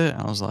pictures with it.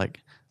 And I was like,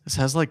 this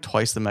has like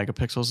twice the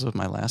megapixels of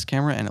my last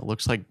camera, and it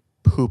looks like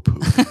poo-poo.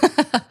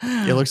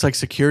 It looks like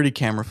security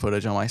camera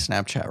footage on my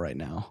Snapchat right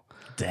now.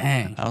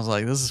 Dang. I was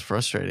like, this is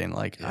frustrating.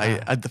 Like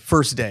Yeah. I the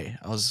first day,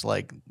 I was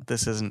like,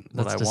 this isn't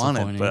what That's I wanted,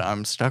 disappointing. but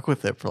I'm stuck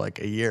with it for like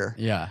a year.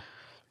 Yeah.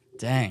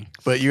 Dang.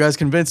 But you guys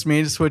convinced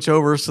me to switch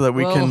over so that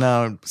we Well-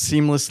 can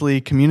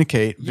seamlessly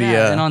communicate Yeah.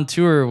 via And on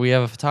tour, we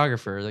have a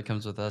photographer that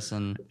comes with us,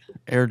 and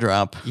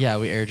airdrop. yeah,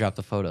 we airdrop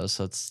the photos,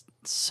 so it's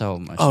so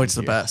much. Oh, it's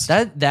the easier. best.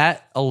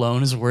 That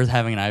alone is worth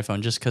having an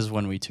iPhone, just because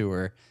when we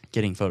tour,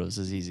 getting photos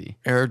is easy.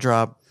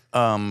 Airdrop,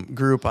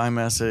 group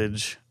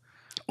iMessage,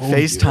 Oh,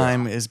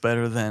 FaceTime is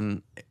better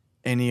than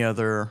any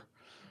other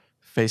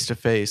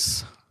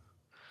face-to-face.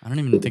 I don't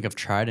even think I've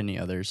tried any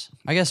others.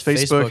 I guess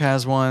Facebook Facebook.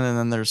 has one, and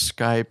then there's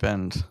Skype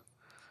and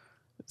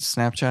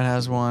Snapchat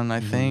has one. I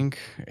think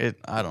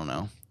I don't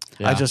know.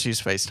 Yeah. I just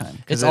use FaceTime.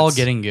 'cause It's all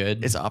getting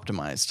good. It's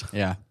optimized.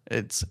 Yeah.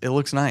 It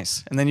looks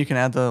nice, and then you can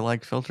add the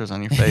like filters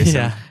on your face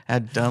Yeah.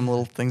 and add dumb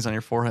little things on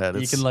your forehead.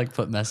 You It's, can like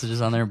put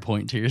messages on there and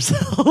point to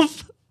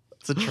yourself.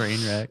 It's a train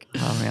wreck.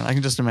 oh man, I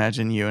can just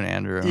imagine you and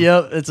Andrew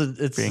Yep.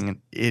 It's being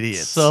an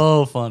idiot.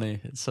 so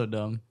funny. It's so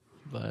dumb.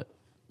 But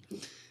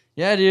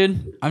yeah,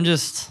 dude.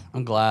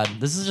 I'm glad.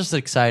 This is just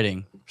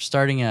exciting. We're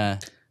starting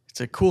It's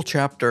a cool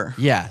chapter.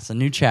 it's a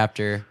new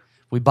chapter.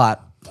 We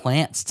bought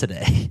plants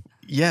today.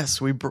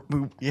 Yes,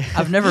 yeah.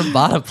 I've never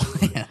bought a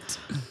plant.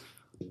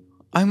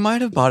 I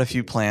might have bought a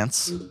few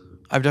plants.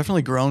 I've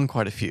definitely grown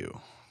quite a few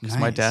because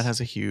my Nice. dad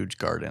has a huge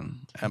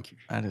garden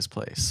at his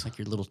place. Like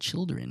your little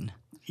children.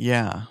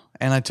 Yeah,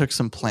 and I took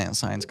some plant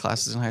science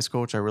classes in high school,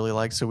 which I really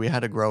liked. So we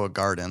had to grow a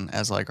garden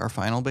as like our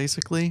final,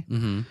 basically.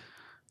 Mm-hmm.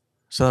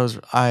 So that was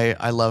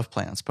I love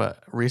plants,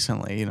 but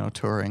recently,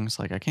 touring, it's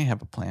like I can't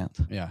have a plant.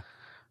 Yeah.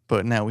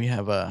 But now we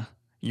have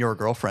your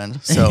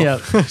girlfriend, so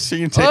Yep. she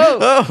can take.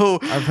 Oh!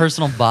 Oh, Our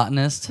personal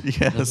botanist.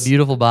 Yes. The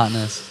beautiful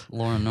botanist,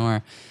 Lauren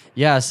Noor.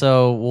 Yeah,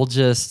 so we'll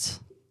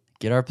just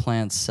get our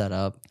plants set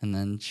up, and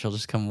then she'll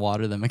just come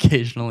water them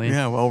occasionally.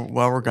 yeah. Well,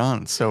 while we're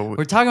gone, so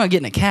We're talking about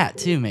getting a cat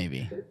too,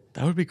 maybe.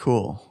 that would be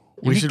cool.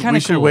 It'd We be should kinda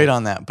cool. wait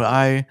on that. But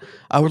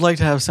I would like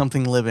to have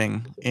something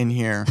living in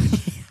here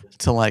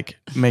to like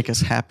make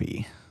us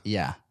happy.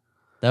 Yeah,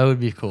 that would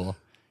be cool.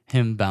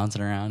 him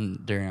bouncing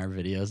around during our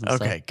videos and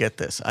Okay, get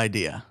this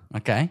idea.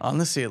 stuff. Okay. On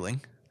the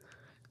ceiling,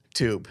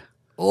 tube.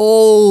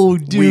 Oh,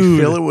 dude. We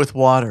fill it with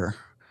water.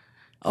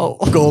 Oh,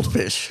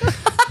 Goldfish.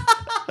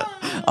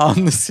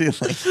 On the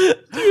ceiling.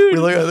 We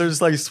look at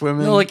there's like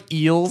swimming. no, like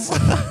eels.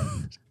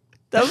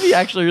 That would be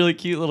actually really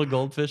cute little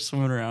goldfish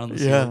swimming around.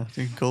 The yeah,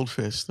 dude,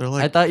 goldfish. They're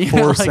like I thought you 4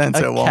 meant like cents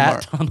a at Walmart.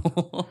 cat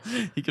tunnel.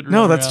 You could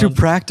No, run that's too around.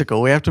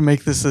 practical. We have to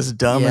make this as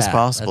dumb as Yeah,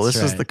 possible. that's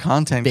This is right. the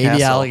content Baby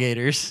castle.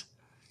 alligators.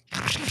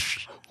 It'd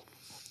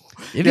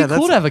Yeah, be cool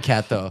that's- to have a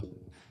cat though.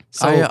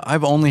 So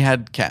I've only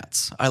had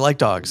cats. I like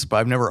dogs, but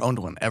I've never owned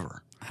one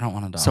ever. I don't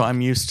want a dog. So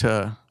I'm used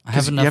to. I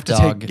have 'cause enough you have to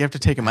dog take. You have to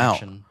take them out.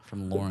 action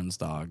from Lauren's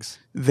dogs.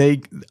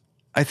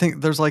 I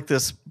think there's like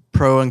this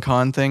pro and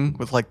con thing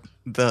with like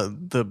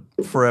the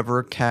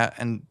forever cat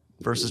and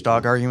versus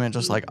dog argument,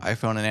 just like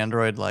iPhone and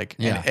Android, like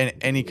Yeah.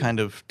 any kind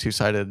of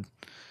two-sided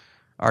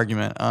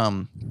argument.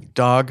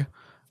 Dog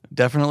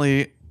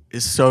definitely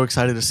is so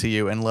excited to see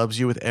you and loves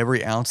you with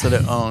every ounce that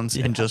it owns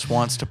and just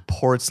wants to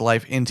pour its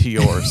life into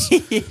yours.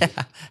 Yeah,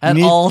 at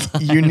need, all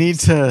times. you need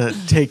to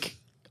take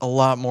a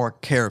lot more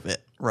care of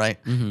it,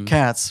 right? Mm-hmm.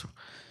 Cats,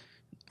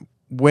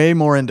 way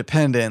more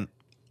independent,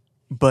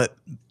 but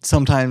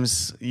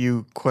sometimes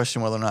you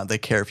question whether or not they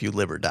care if you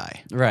live or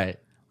die. Right.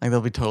 Like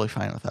they'll be totally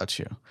fine without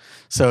you.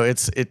 So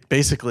it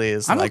basically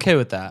is. I'm like, okay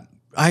with that.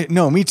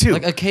 Me too.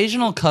 Like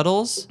occasional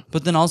cuddles,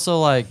 but then also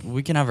like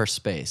we can have our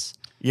space.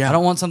 Yeah. I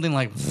don't want something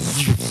like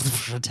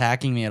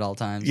attacking me at all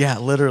times. Yeah,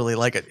 literally.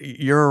 Like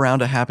you're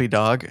around a happy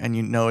dog and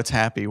you know it's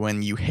happy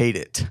when you hate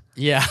it.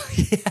 Yeah.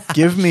 Yeah.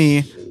 Give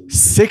me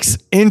 6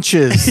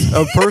 inches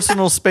of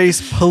personal space,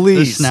 The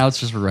please. snout's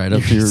just right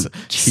up your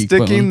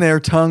cheekbone. Sticking their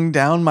tongue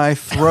down my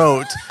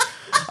throat.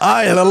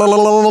 I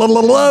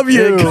love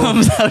you. It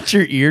comes out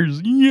your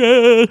ears.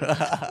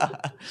 Yeah.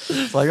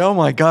 It's like, oh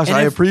my gosh, And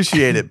I if-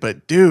 appreciate it,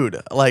 but dude,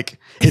 like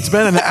it's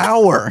been an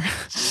hour.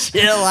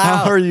 Chill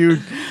How out. are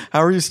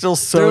you still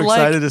so They're like-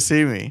 excited to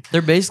see me?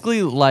 They're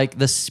basically like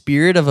the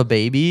spirit of a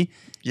baby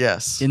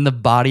Yes. in the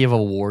body of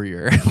a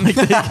warrior. Like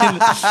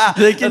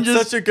they can That's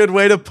just such a good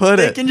way to put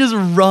they it. can just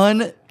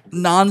run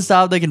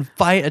nonstop. They can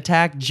fight,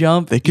 attack,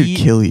 jump. They could eat.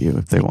 kill you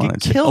if they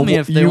wanted to. kill me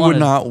if they you wanted. would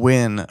not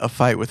win a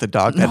fight with a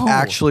dog that No.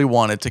 actually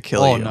wanted to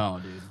kill Oh you. no,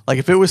 dude! Like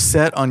if it was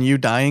set on you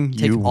dying,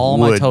 Take you all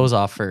would, my toes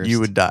off first. You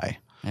would die.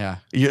 Yeah.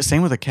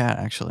 Same with a cat,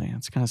 actually.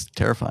 It's kind of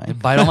terrifying.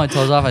 Bite all my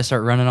toes off. I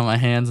start running on my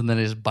hands, and then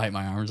I just bite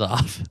my arms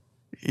off.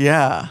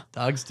 Yeah,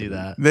 Dogs do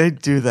that. they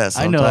do that I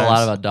sometimes. know a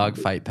lot about dog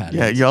fight patterns.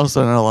 Yeah, you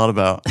also know a lot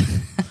about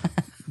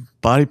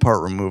body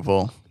part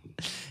removal.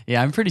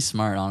 Yeah, I'm pretty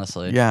smart,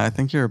 honestly. Yeah, I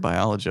think you're a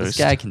biologist. This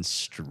guy can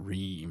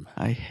stream.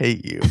 I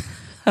hate you.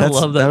 I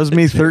love that. That was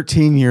me picture.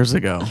 13 years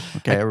ago.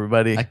 Okay,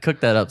 everybody. I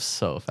cooked that up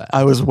so fast.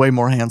 I was way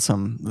more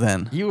handsome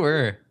then. You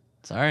were.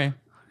 Sorry.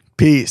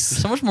 Peace.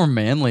 So much more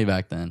manly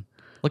back then.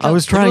 Look I how-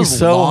 was look at trying those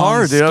so long,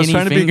 hard, dude. I was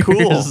skinny trying to be cool.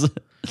 fingers.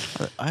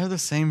 I have the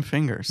same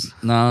fingers.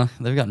 No,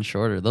 they've gotten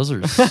shorter. Those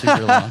are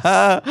super long.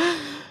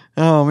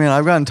 Oh man,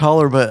 I've gotten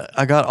taller, but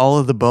I got all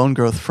of the bone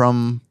growth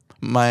from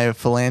my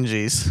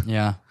phalanges.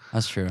 Yeah,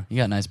 that's true. You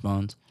got nice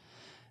bones.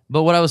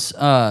 But what I was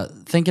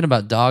thinking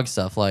about dog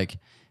stuff, like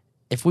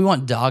if we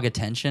want dog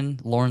attention,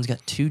 Lauren's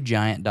got 2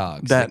 giant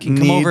dogs that can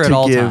come need over to at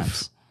all give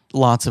times.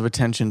 lots of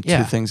attention Yeah.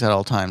 to things at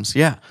all times.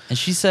 Yeah. And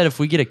she said if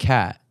we get a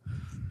cat,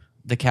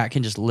 the cat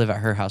can just live at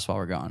her house while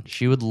we're gone.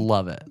 She would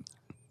love it.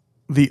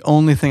 The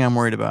only thing I'm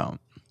worried about,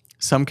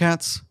 some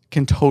cats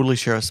can totally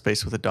share a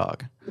space with a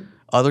dog.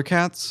 Other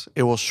cats,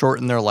 it will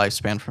shorten their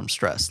lifespan from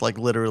stress. Like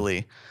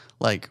literally,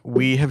 like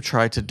we have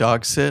tried to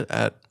dog sit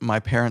at my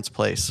parents'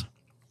 place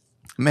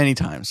many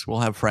times. We'll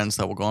have friends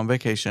that will go on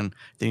vacation.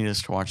 They need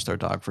us to watch their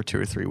dog for 2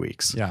 or 3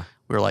 weeks. Yeah.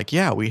 We're like,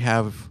 yeah, we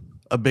have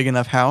a big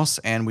enough house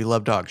and we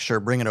love dogs. Sure,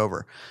 bring it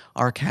over.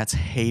 Our cats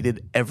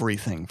hated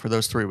everything for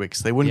those 3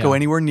 weeks. They wouldn't go Yeah.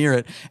 anywhere near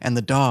it. And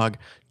the dog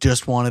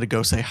just wanted to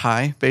go say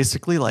hi,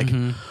 basically, like,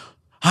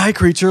 hi,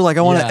 creature. Like,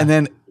 I want to. Yeah. And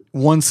then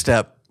one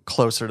step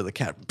closer to the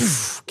cat,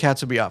 poof,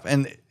 cats would be off.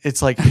 And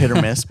it's like hit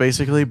or miss,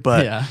 basically.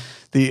 But Yeah.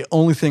 the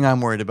only thing I'm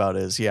worried about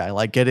is,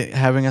 like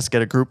having us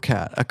get a group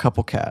cat, a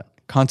couple cat,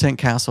 Content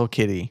Castle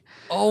Kitty.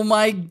 Oh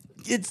my,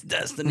 it's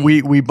destiny.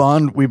 We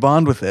bond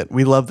with it.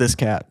 We love this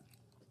cat.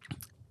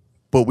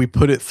 But we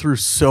put it through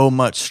so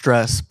much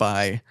stress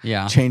by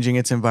Yeah. changing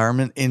its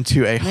environment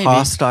into a Maybe.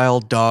 hostile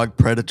dog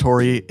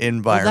predatory Well,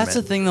 environment. that's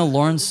the thing though.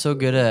 Lauren's so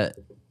good at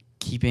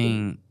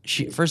keeping.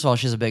 First of all,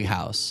 she has a big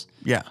house,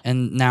 Yeah.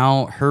 and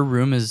now her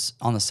room is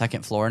on the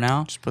 2nd floor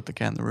now. Just put the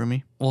cat in the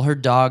roomie. Well, her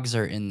dogs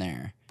are in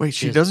there. Wait,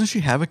 has- doesn't she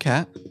have a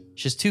cat?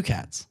 She has 2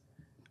 cats.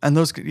 And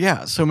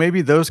so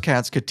maybe those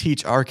cats could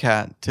teach our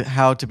cat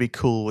how to be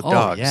cool with Oh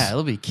dogs. yeah,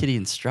 it'll be kitty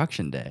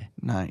instruction day.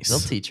 Nice. They'll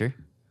teach her.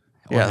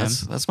 Or Yeah, him.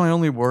 that's my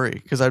only worry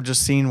because I've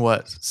just seen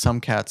what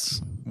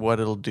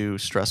it'll do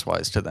stress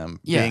wise to them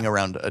Yeah. being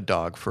around a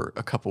dog for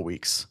a couple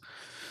weeks.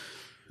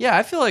 Yeah,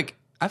 I feel like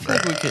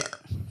we could.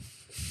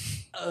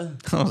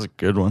 That was a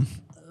good one.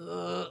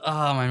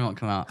 Mine won't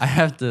come out.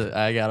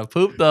 I gotta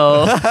poop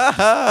though.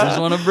 There's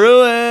one of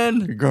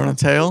brewing. You're growing a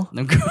tail?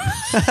 I'm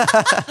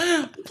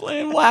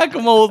playing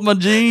whack-a-mole with my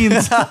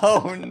jeans.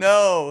 Oh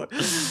no.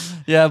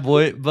 Yeah,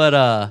 boy.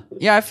 But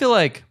yeah, I feel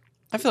like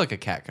a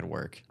cat could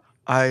work.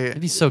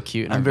 It'd be so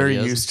cute. in I'm our very videos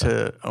and used stuff.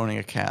 to owning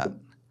a cat.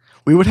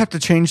 We would have to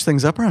change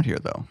things up around here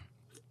though.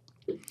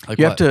 Like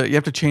You what?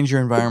 have to change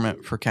your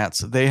environment for cats.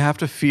 They have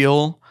to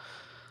feel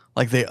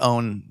like they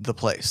own the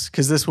place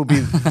because this will be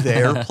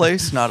their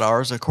place, not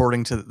ours,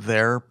 according to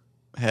their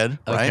head,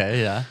 right?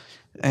 Okay, yeah.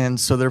 And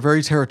so they're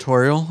very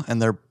territorial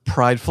and they're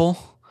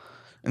prideful,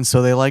 and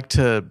so they like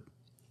to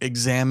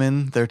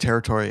examine their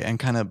territory and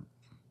kind of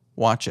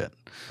watch it.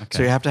 So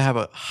Okay. you have to have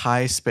a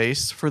high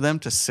space for them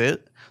to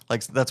sit.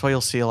 Like that's why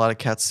you'll see a lot of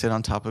cats sit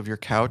on top of your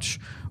couch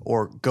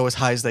or go as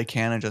high as they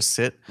can and just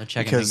sit. They're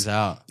checking because things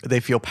out. they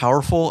feel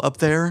powerful up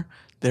there.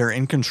 They're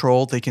in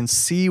control. They can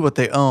see what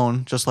they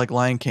own, just like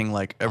Lion King.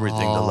 Like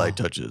everything the Oh, light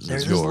touches They're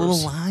is just yours.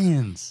 little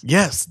lions.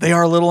 Yes, they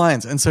are little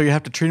lions, and so you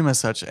have to treat them as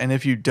such. And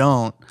if you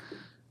don't,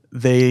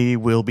 they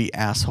will be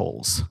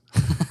assholes.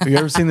 Have you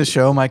ever seen the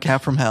show My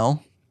Cat from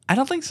Hell? I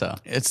don't think so.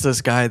 It's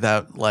this guy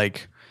that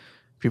like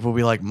people will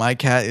be like, my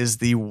cat is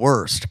the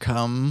worst.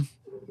 Come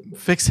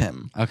fix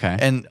him. Okay.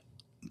 And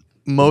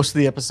most of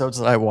the episodes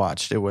that I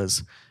watched, it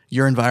was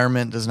your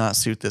environment does not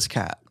suit this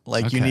cat.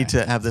 Like you Okay. need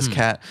to have this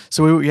cat.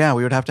 So we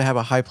would have to have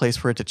a high place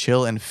for it to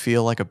chill and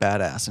feel like a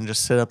badass and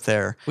just sit up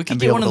there. We could and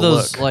be get able one of to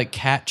those look. like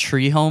cat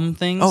tree home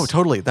things. Oh,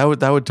 totally.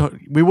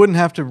 We wouldn't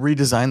have to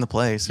redesign the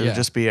place. It Yeah. would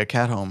just be a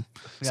cat home.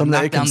 gotta Something that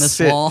knock it can down this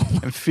sit wall.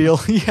 and feel.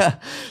 Yeah.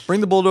 Bring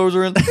the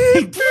bulldozer in.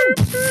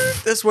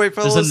 This way,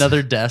 fellas. There's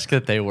another desk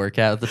that they work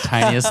at with the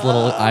tiniest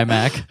little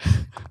iMac.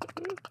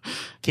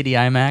 Kitty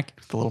iMac.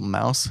 The little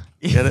mouse.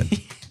 Get it?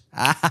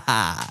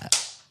 Ah,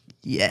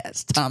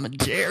 yes, Tom and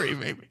Jerry,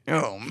 baby.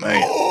 Oh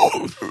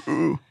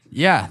man.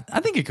 Yeah, I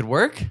think it could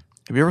work.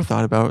 Have you ever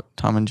thought about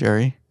Tom and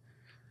Jerry?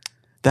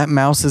 That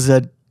mouse is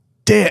a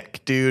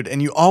dick, dude,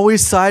 and you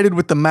always sided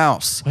with the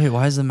mouse. Wait,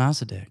 why is the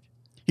mouse a dick?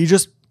 He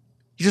just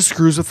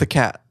screws with the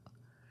cat.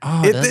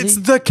 Oh, It's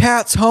the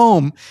cat's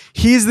home.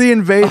 He's the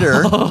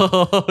invader.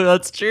 Oh,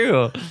 that's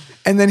true.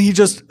 And then he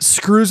just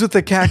screws with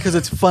the cat because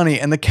it's funny.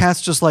 And the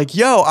cat's just like,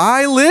 yo,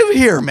 I live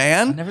here, I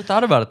man. never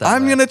thought about it that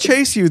I'm way. going to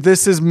chase you.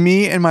 This is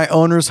me and my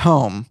owner's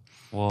home.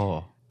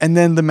 Whoa. And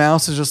then the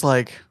mouse is just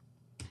like,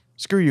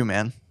 screw you,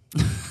 man.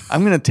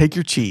 I'm going to take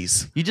your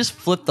cheese. You just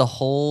flipped the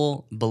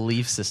whole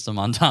belief system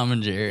on Tom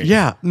and Jerry.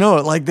 Yeah. No,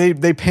 like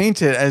they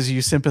paint it as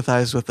you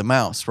sympathize with the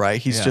mouse,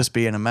 right? He's Yeah. just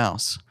being a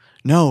mouse.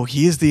 No,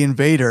 he is the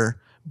invader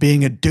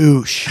being a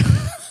douche.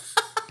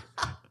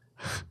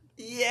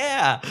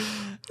 Yeah.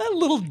 That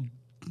little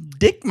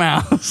dick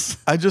mouse.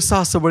 I just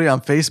saw somebody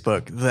on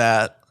Facebook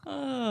that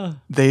Uh,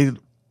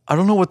 I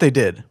don't know what they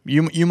did.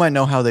 You might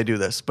know how they do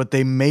this, but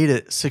they made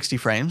it 60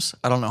 frames.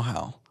 I don't know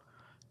how.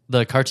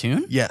 the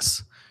cartoon?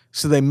 Yes.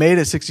 So they made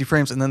it 60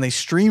 frames and then they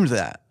streamed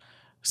that.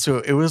 So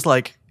it was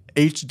like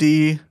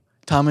HD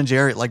Tom and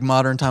Jerry, like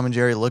modern Tom and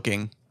Jerry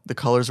looking. The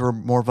colors were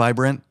more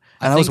vibrant.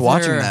 And I was think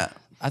watching there- that.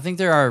 I think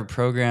there are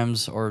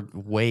programs or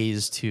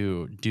ways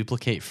to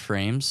duplicate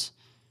frames.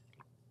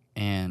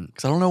 And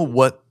Because I don't know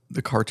what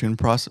the cartoon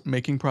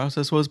making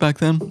process was back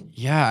then.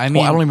 yeah, I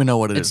mean, Well, I don't even know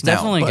what it it's is now,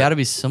 definitely but- got to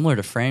be similar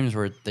to frames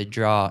where they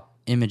draw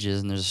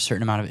images and there's a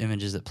certain amount of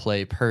images that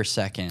play per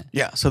second.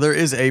 Yeah. So there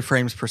is a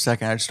frames per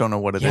second. I just don't know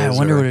what it is. Yeah, I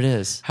wonder or what it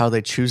is. How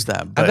they choose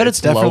that. But bet it's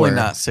it's definitely lower.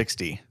 not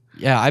 60.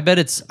 Yeah, I bet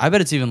it's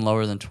even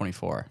lower than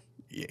 24.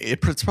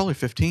 It's probably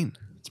 15.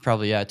 It's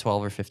probably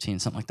 12 or 15,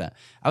 something like that.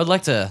 I would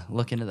like to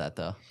look into that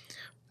though.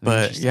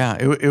 But yeah,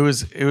 it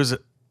was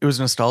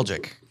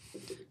nostalgic.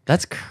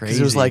 That's Because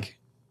crazy. it was like,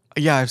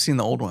 yeah, I've seen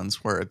the old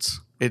ones where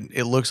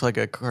it looks like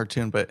a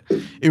cartoon, but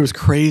it was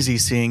crazy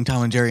seeing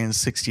Tom and Jerry in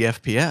 60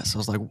 FPS. I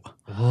was like,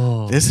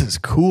 whoa, this is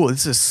cool.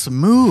 This is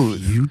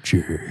smooth.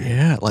 future.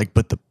 Yeah, like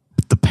but the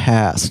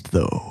past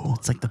though.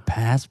 It's like the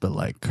past, but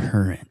like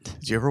current.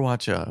 Did you ever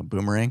watch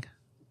Boomerang?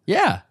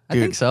 Yeah, I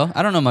Dude. think so.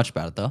 I don't know much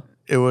about it though.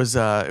 It was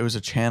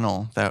a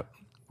channel that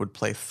would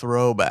play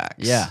throwbacks.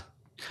 Yeah.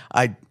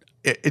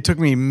 It took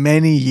me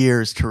many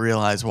years to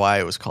realize why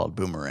it was called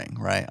Boomerang.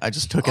 Right? I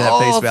just took it at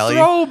face value.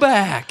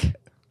 Throwback.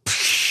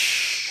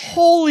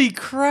 Holy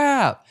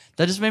crap!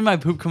 That just made my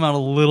poop come out a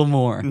little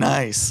more.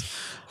 Nice.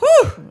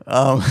 Whew.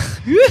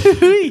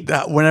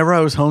 That whenever I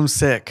was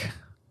homesick,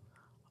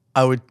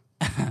 I would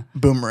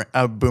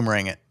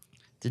boomerang it.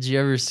 Did you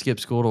ever skip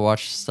school to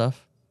watch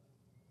stuff?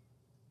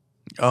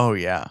 Oh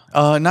yeah.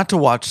 Not to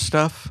watch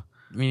stuff.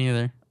 Me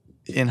neither.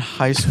 In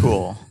high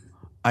school,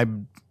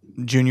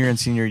 junior and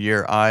senior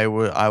year, I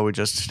would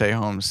just stay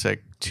home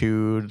sick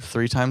 2 to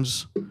 3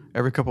 times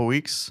every couple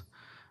weeks,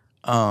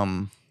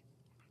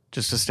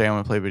 just to stay home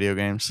and play video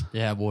games.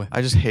 Yeah, boy.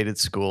 I just hated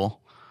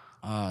school.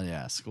 Oh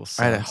yeah, school sucks.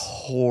 I had a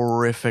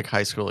horrific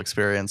high school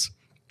experience,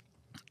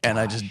 and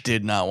I just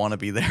did not want to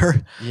be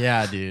there.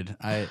 Yeah, dude.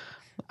 I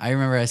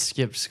remember I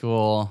skipped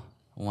school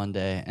one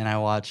day and I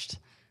watched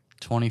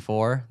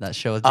 24, that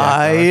show with Jack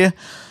Black.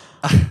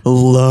 I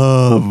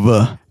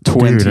love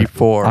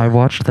 24.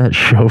 watched that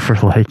show for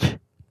like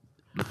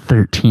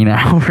 13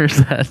 hours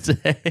that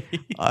day.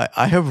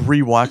 I have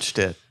rewatched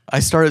it. I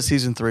started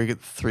season three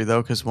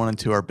though, because 1 and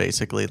 2 are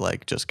basically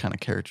like just kind of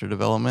character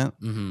development.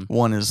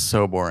 1 is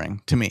so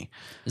boring to me.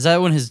 Is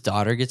that when his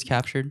daughter gets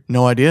captured?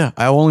 No idea.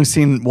 I only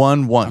seen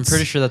 1 once. I'm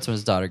pretty sure that's when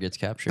his daughter gets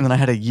captured. And then I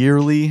had a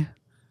yearly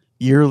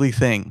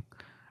thing.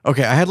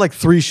 Okay, I had like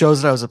 3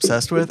 shows that I was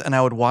obsessed with, and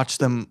I would watch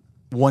them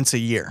once a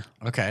year.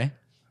 Okay.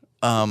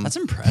 That's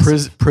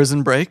impressive.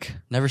 Prison Break.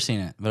 Never seen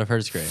it, but I've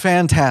heard it's great.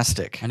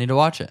 Fantastic. I need to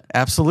watch it.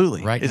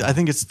 Absolutely. Right now. I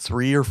think it's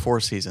 3 or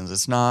 4 seasons.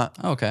 It's not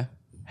Oh, okay.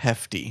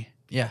 hefty.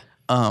 Yeah.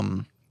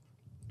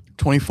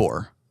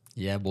 24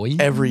 Yeah, boy.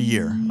 every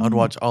year. I'd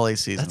watch all 8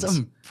 seasons. That's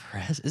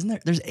impressive. Isn't there?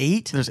 There's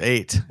 8? There's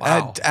 8.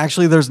 Wow.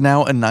 Actually, there's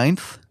now a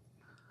 9th.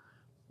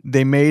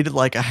 They made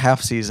like a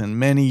half season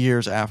many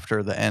years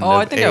after the end. Oh, of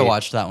I think 8. I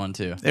watched that one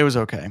too. It was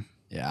okay.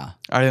 Yeah.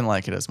 I didn't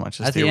like it as much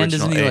as At the the end,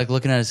 original isn't he 8. like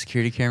looking at a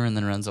security camera and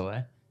then runs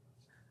away?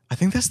 I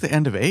think that's the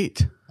end of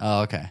 8.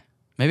 Oh, okay.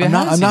 Maybe I'm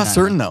haven't not seen that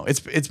certain then. though.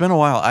 It's been a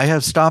while. I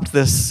have stopped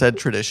this said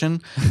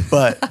tradition,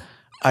 but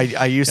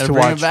I used Gotta to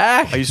bring it watch.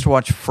 back. I used to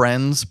watch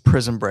Friends,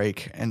 Prison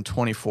Break, and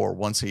 24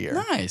 once a year.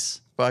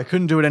 Nice. But I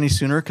couldn't do it any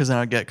sooner because then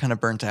I'd get kind of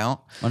burnt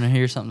out. Want to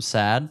hear something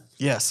sad?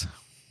 Yes.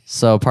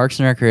 So Parks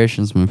and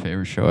Recreation is my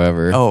favorite show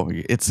ever. Oh,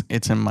 it's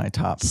in my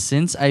top.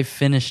 Since I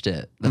finished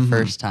it the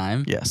first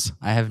time, Yes.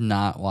 I have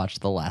not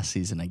watched the last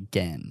season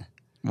again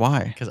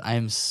Why? because I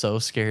am so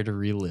scared to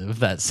relive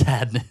that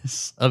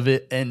sadness of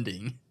it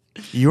ending.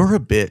 You're a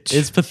bitch.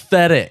 It's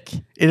pathetic.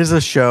 It is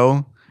a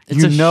show.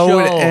 It's a show.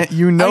 It I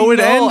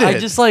ended. I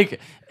just like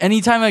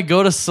anytime I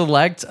go to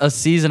select a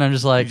season, I'm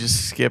just like, you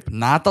just skip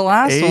not the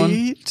last one.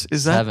 8.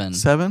 Is that 7.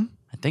 7?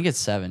 I think it's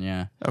 7,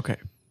 yeah. Okay.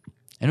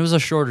 And it was a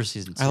shorter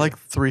season. I too. like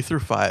 3 through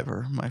 5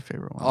 are my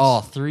favorite ones. Oh,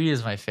 3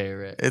 is my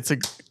favorite. It's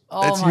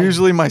Oh it's my-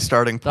 usually my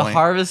starting The point.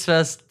 Harvest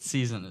Fest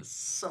season is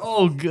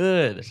so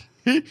good.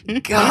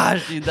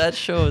 Gosh, dude, that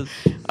show is.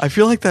 I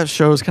feel like that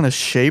show has kind of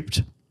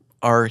shaped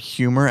our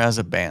humor as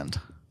a band.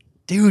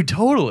 Dude,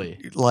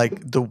 totally.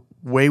 Like the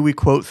way we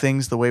quote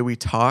things, the way we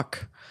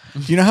talk.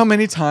 Do you know how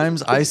many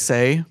times I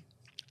say,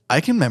 I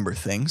can remember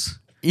things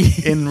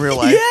in real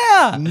life?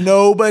 Yeah.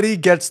 Nobody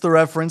gets the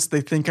reference.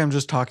 They think I'm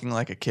just talking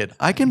like a kid.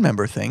 I can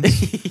remember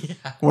things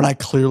when I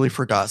clearly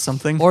forgot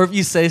something. Or if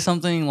you say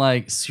something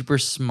like super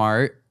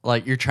smart,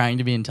 like you're trying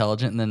to be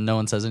intelligent, and then no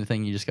one says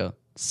anything, you just go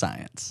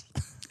science.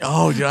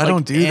 Oh, dude, I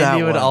don't do Andy that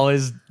would one.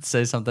 always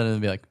say something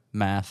and be like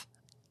math.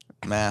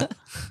 Matt.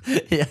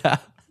 Yeah.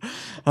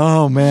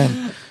 Oh,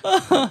 man.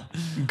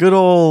 Good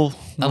old...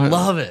 I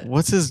love it.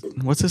 What's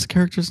his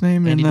character's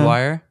name? Andy in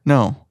Dwyer.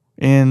 No,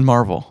 in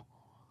Marvel.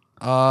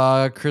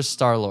 Chris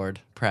Star-Lord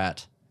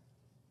Pratt.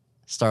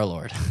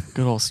 Star-Lord.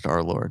 Good old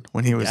Star-Lord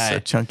when he was Guy. a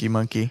chunky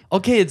monkey.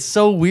 Okay, it's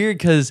so weird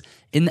because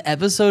in the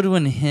episode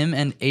when him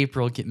and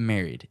April get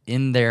married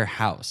in their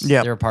house,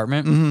 Yep. their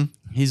apartment,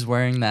 he's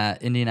wearing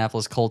that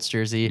Indianapolis Colts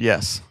jersey.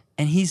 Yes.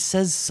 And he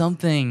says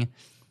something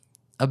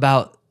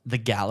about the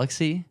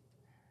galaxy.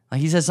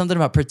 Like he says something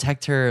about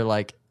protect her,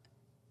 like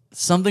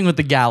something with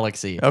the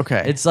galaxy.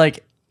 Okay. It's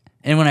like,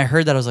 and when I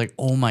heard that, I was like,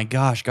 oh my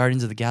gosh,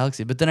 Guardians of the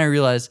Galaxy. But then I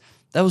realized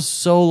that was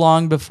so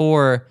long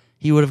before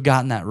he would have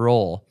gotten that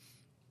role.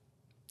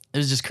 It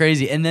was just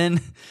crazy. And then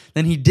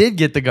he did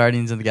get the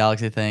Guardians of the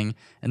Galaxy thing.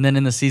 And then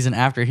in the season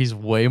after, he's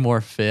way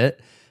more fit.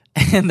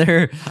 And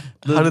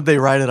How did they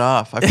write it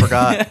off? I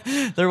forgot.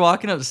 they're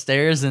walking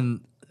upstairs,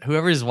 and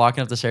whoever he's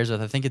walking up the stairs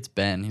with, I think it's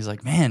Ben. He's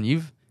like, "Man,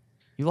 you've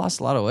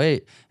lost a lot of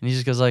weight." And he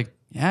just goes like,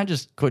 "Yeah,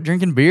 just quit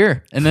drinking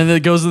beer." And then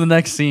it goes to the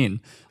next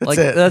scene. That's like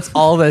it. that's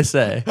all they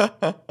say.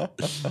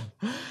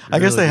 I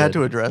guess they had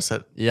to address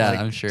it. Yeah,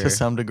 I'm sure. To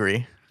some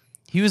degree.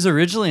 He was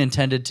originally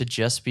intended to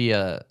just be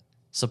a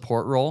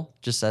support role,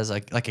 just as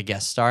like a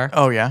guest star.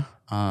 Oh, yeah.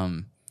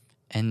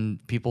 And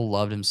people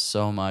loved him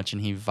so much,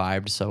 and he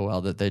vibed so well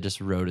that they just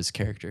wrote his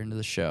character into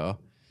the show.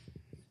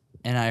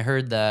 And I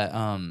heard that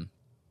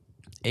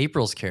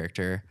April's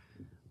character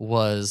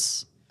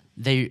was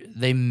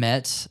they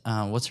met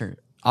what's her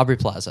Aubrey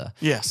Plaza.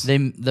 Yes.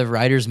 The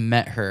writers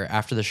met her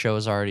after the show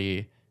was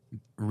already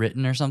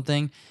written or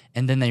something,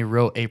 and then they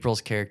wrote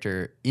April's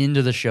character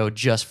into the show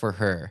just for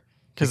her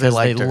Because they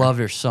liked her. loved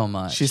her so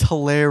much. She's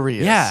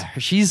hilarious. yeah,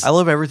 she's I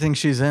love everything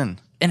she's in.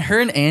 and her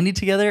and Andy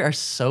together are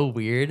so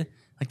weird.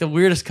 Like the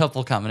weirdest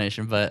couple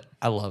combination, but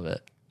I love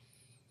it.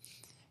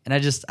 And I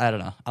don't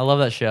know. I love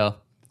that show.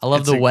 I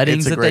love the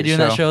weddings that they great do in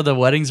that show. show. The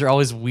weddings are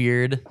always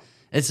weird.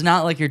 It's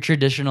not like your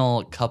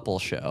traditional couple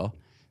show,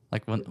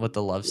 like with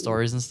the love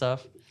stories and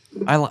stuff.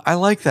 I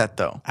like that,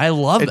 though. I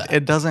love that.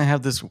 It doesn't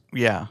have this,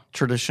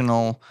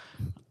 traditional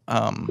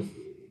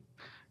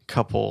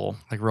couple.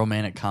 Like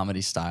romantic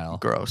comedy style.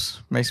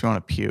 Gross. Makes me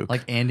want to puke.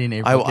 Like Andy and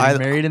April I-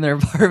 getting married in their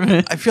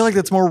apartment. I feel like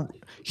that's more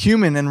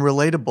human and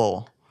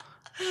relatable.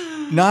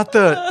 Not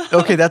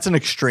okay, that's an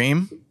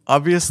extreme,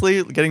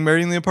 obviously, getting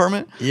married in the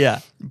apartment. yeah.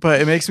 But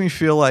it makes me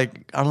feel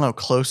like, I don't know,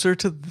 closer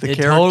to the It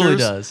characters. totally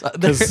does.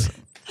 They're 'Cause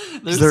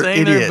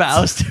saying their idiots.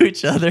 vows to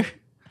each other.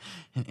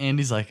 And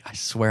Andy's like, I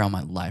swear on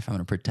my life, I'm going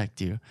to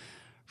protect you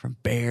from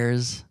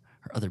bears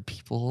or or other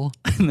people,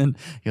 and then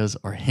he goes,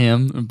 or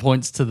him, and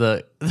points to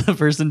the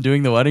person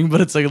doing the wedding,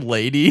 but it's like a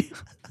lady.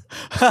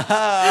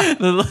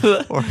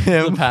 Or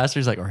him. The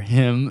pastor's like, or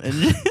him,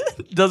 and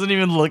doesn't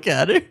even look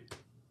at her.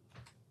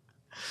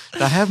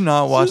 I have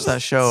not watched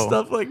that show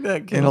Stuff like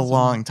that in a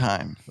long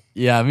time.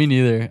 Yeah, me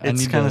neither.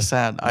 It's kind of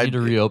sad. I need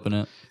to reopen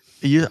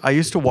it. I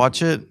used to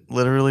watch it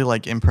literally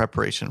like in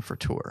preparation for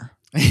tour.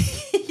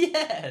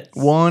 Yes.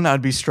 One,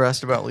 I'd be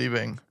stressed about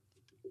leaving.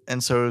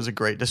 And so it was a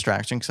great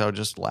distraction because I would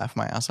just laugh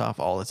my ass off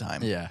all the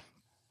time. Yeah.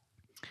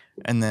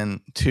 And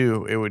then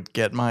two, it would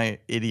get my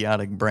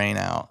idiotic brain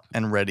out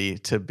and ready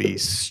to be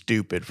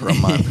stupid for a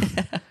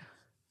month.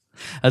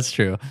 That's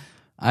true.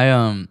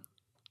 I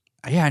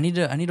need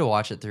to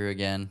watch it through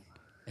again.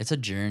 It's a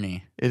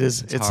journey. It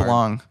is. It's hard.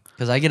 long.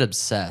 Because I get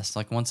obsessed.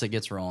 Like once it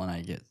gets rolling,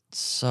 I get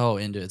so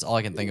into it. It's all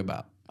I can think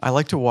about. I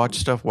like to watch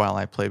stuff while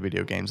I play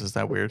video games. Is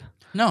that weird?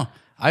 No.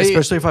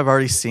 Especially if I've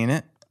already seen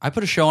it. I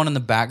put a show on in the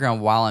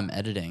background while I'm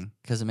editing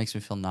because it makes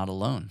me feel not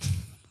alone.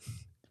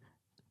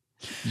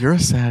 You're a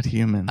sad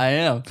human. I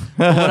am.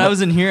 When I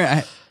was in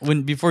here,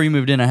 before you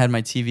moved in, I had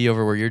my TV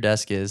over where your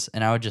desk is,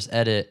 and I would just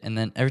edit, and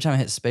then every time I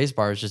hit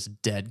spacebar, it was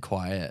just dead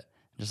quiet.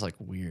 Just like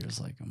weird. It's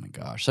like, oh my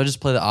gosh. So I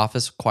just play The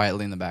Office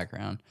quietly in the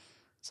background.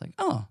 It's like,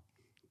 oh,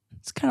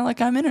 it's kind of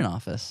like I'm in an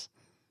office,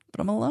 but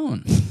I'm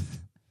alone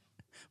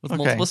with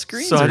multiple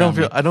screens. So I around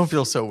don't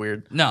feel so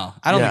weird. No,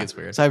 I don't think it's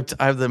weird. So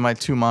I have my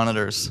two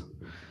monitors,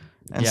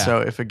 and Yeah. so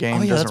if a game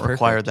Oh, yeah, doesn't that's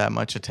require perfect. that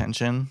much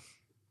attention,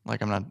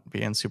 like I'm not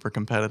being super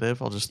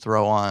competitive, I'll just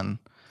throw on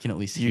You can at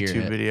least hear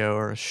YouTube it. video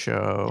or a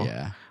show.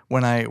 Yeah.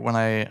 When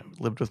I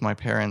lived with my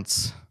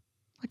parents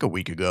like a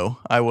week ago,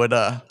 I would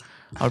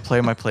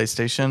play my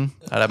PlayStation.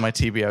 I'd have my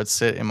TV. I would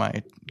sit in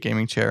my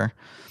gaming chair,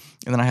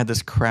 and then I had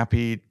this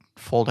crappy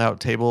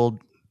fold-out table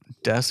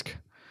desk.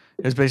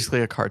 It was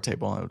basically a card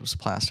table. It was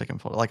plastic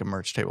and folded, like a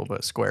merch table,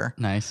 but square.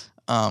 Nice.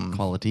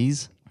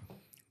 Qualities.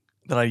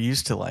 That I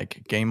used to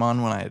like game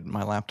on when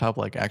my laptop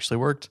like actually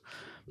worked.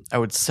 I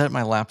would set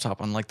my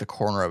laptop on like the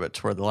corner of it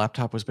to where the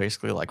laptop was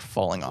basically like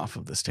falling off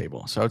of this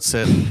table. So I would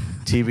sit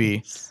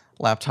TV,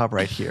 laptop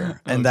right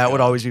here, and that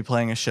would always be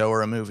playing a show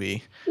or a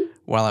movie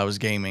while I was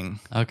gaming.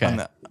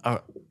 Okay.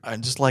 I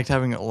just liked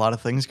having a lot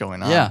of things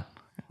going on. Yeah.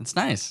 It's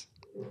nice.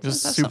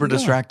 Just That's super something going.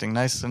 distracting.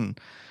 Nice. And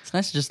It's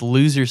nice to just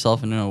lose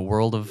yourself into a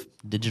world of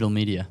digital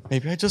media.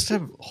 maybe I just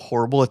have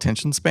horrible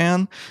attention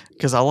span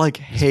because I like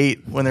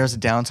hate when there's a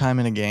downtime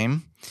in a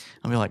game.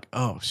 I'll be like,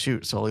 oh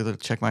shoot. So I'll either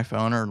check my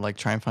phone or like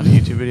try and find a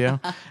YouTube video.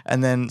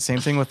 And then same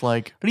thing with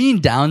like What do you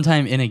mean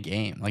downtime in a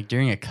game? Like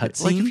during a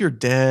cutscene? like if you're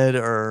dead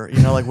or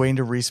like waiting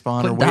to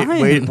respawn or But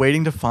dying.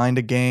 waiting to find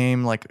a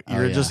game, like Oh,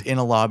 you're yeah. just in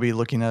a lobby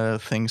looking at a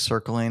thing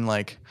circling,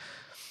 like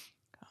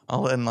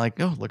I'll and like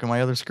look at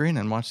my other screen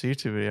and watch the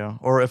YouTube video.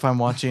 Or if I'm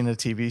watching a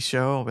TV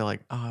show, I'll be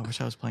like, oh, I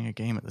wish I was playing a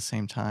game at the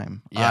same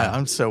time. Yeah.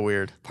 I'm so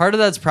weird. Part of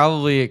that's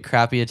probably a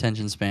crappy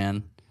attention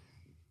span.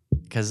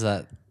 Because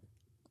that,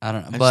 I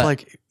don't know. I But just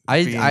like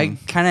I being-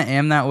 kind of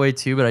am that way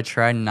too, but I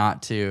try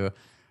not to.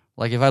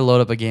 Like if I load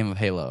up a game of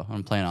Halo,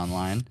 I'm playing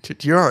online.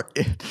 Dude, you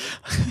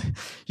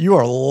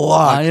are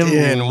locked I am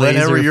in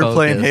whenever laser you're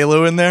playing focused.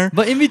 Halo in there.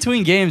 But in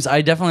between games,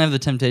 I definitely have the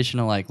temptation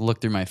to like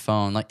look through my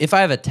phone. Like if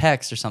I have a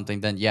text or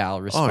something, then yeah, I'll Oh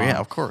respond. yeah,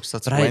 of course.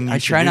 That's But when you I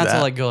should try do not that.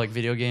 to like go like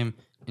video game,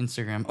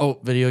 Instagram. Oh,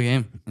 video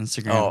game,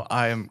 Instagram. Oh,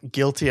 I am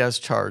guilty as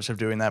charged of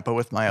doing that, but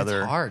with my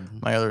other hard.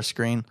 my other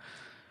screen.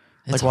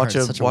 It's Like watch hard.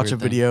 It's such a watch weird a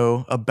thing.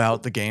 video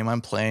about the game I'm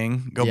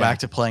playing, go Yeah. back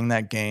to playing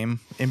that game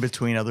in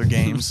between other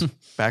games,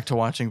 back to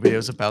watching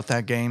videos about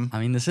that game. I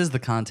mean, this is the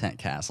content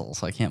castle,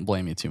 so I can't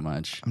blame you too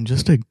much. I'm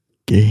just a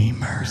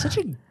gamer. Such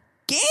a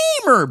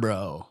gamer,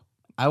 bro.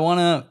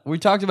 We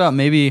talked about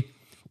maybe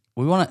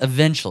we want to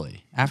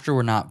eventually, after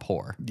we're not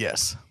poor,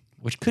 Yes,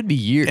 which could be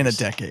years. in a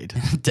decade.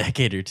 a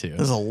decade or two.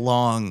 This is a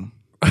long.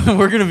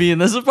 We're going to be in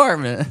this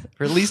apartment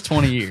for at least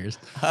 20 years.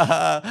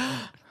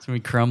 It's going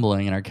to be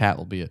crumbling, and our cat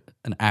will be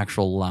an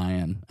actual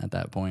lion at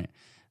that point.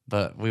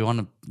 But we want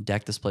to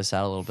deck this place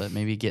out a little bit.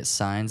 Maybe get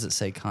signs that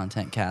say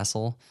Content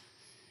Castle.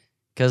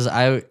 Because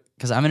I'm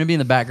going to be in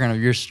the background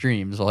of your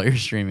streams while you're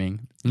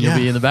streaming. And you'll Yeah.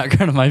 be in the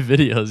background of my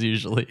videos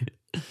usually.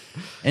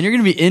 And you're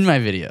going to be in my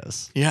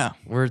videos. Yeah,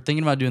 We're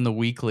thinking about doing the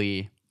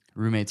weekly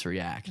Roommates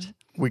React.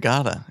 we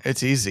gotta.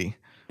 It's easy.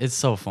 It's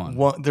so fun.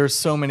 Well, there's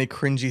so many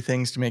cringy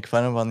things to make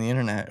fun of on the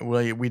internet.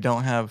 We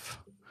don't have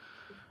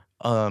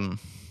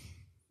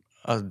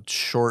a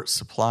short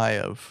supply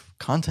of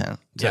content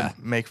to Yeah.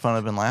 make fun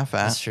of and laugh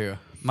at. That's true.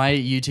 My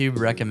YouTube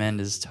recommend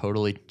is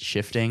totally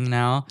shifting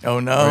now. Oh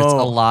Where it's a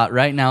no! lot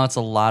right now. It's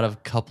a lot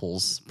of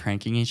couples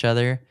pranking each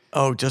other.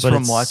 Oh, just But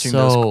from it's watching so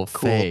those cool,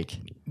 fake.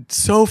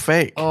 so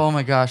fake. Oh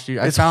my gosh, dude!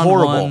 It's I found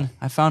horrible. one.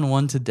 I found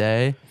one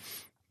today.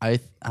 I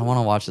want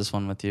to watch this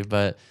one with you,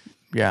 but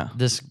Yeah,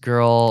 this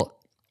girl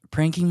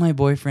pranking my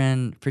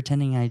boyfriend,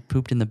 pretending I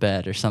pooped in the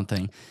bed or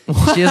something.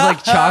 She has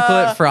like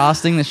chocolate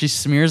frosting that she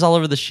smears all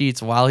over the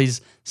sheets while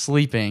he's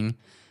sleeping,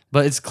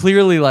 but it's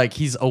clearly like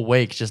he's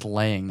awake, just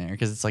laying there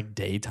because it's like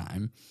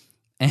daytime.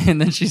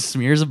 And then she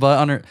smears a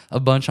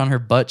bunch on her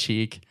butt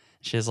cheek.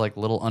 She has like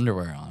little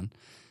underwear on,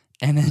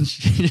 And then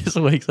she just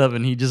wakes up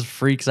and he just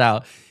freaks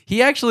out.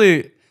 He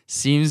actually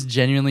seems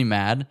genuinely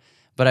mad,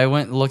 but I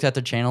went and looked at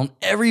their channel and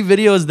every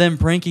video is them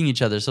pranking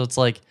each other. So it's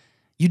like,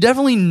 you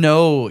definitely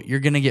know you're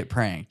going to get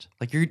pranked.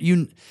 Like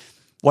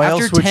Why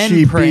after else would 10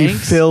 she pranks, be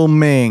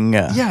filming?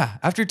 Yeah.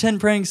 After 10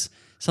 pranks,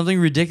 something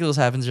ridiculous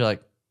happens. You're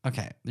like,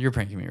 okay, you're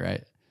pranking me,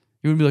 right?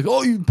 You would be like,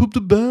 oh, you pooped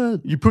the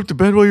bed. You pooped the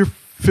bed while you're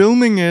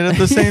filming it at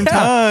the same Yeah.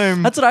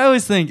 time. That's what I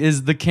always think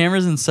is the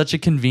camera's in such a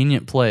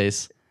convenient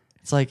place.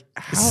 It's like,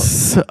 how?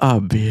 It's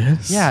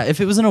obvious. Yeah, if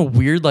it was in a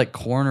weird like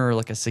corner or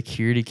like a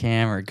security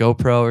cam or a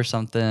GoPro or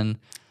something.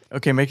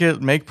 Okay, make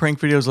prank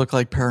videos look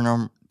like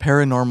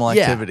paranormal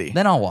activity. Yeah,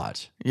 then I'll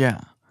watch.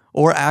 Yeah.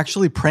 Or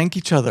actually prank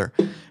each other.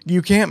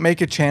 You can't make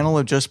a channel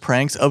of just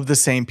pranks of the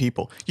same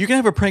people. You can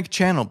have a prank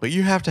channel, but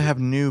you have to have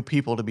new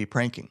people to be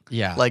pranking.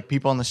 Yeah. Like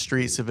people on the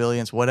street,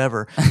 civilians,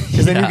 whatever.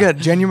 Because then you Yeah. get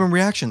genuine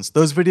reactions.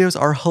 Those videos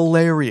are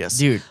hilarious.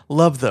 Dude.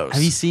 Love those.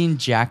 Have you seen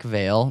Jack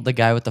Vale, the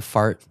guy with the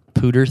fart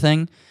pooter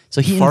thing? So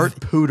he Fart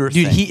pooter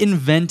dude, thing. he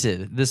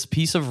invented this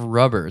piece of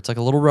rubber. It's like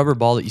a little rubber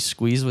ball that you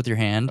squeeze with your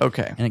hand.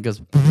 Okay. And it goes,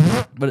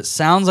 but it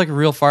sounds like a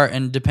real fart.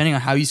 And depending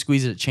on how you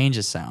squeeze it, it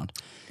changes sound.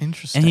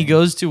 Interesting. And he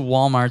goes to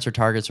Walmarts or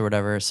Targets or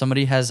whatever.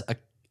 Somebody has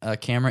a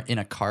camera in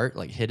a cart,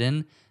 like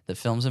hidden, that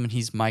films him, and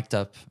he's mic'd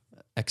up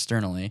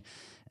externally.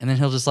 And then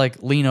he'll just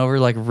like lean over,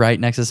 like right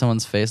next to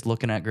someone's face,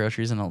 looking at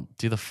groceries, and he'll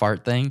do the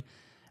fart thing.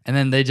 And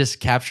then they just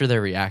capture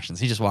their reactions.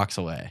 He just walks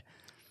away.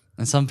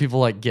 And some people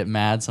like get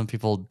mad. Some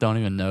people don't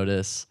even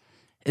notice.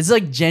 It's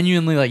like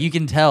genuinely like you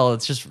can tell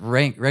it's just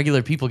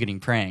regular people getting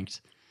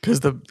pranked.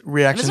 Because the And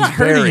reactions it's not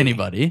hurting vary.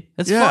 anybody.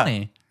 It's Yeah.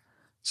 funny.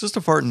 It's just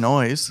a fart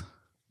noise.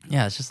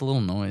 Yeah, it's just a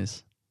little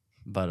noise.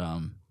 But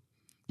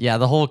yeah,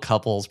 the whole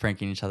couples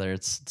pranking each other,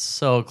 it's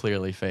so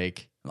clearly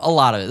fake. A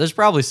lot of it. There's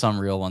probably some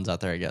real ones out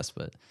there, I guess,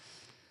 but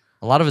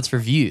a lot of it's for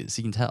views,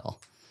 you can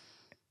tell.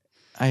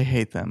 I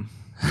hate them.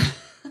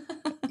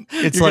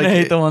 It's You're like gonna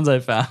hate the ones I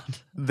found.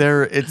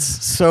 It's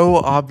so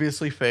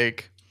obviously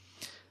fake.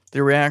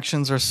 The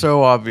reactions are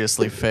so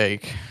obviously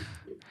fake.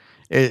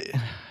 It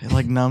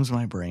like numbs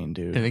my brain,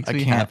 dude. It makes I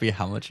me can't. happy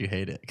how much you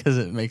hate it because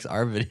it makes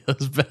our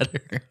videos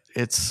better.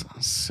 It's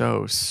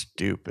so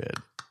stupid.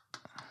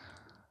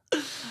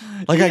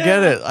 Like I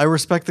get it. I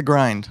respect the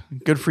grind.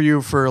 Good for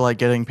you for like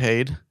getting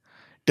paid.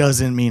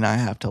 Doesn't mean I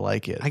have to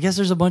like it. I guess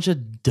there's a bunch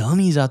of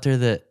dummies out there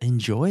that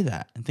enjoy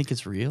that and think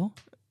it's real.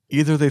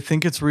 Either they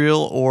think it's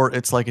real or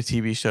it's like a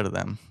TV show to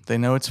them. They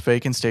know it's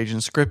fake and staged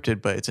and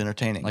scripted, but it's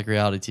entertaining. Like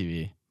reality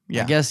TV.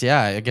 Yeah.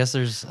 I guess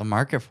there's a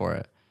market for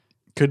it.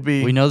 Could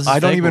be. We know this is I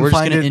don't fake, even we're just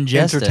find gonna it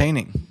ingest it.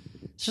 entertaining.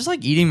 It's just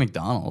like eating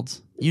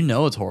McDonald's. You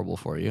know it's horrible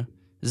for you.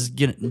 This is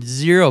getting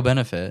zero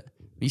benefit.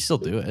 But you still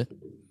do it.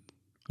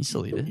 You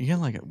still eat it. You get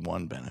like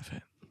one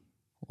benefit.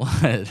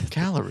 What?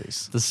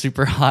 Calories. The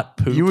super hot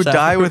poop. You would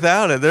die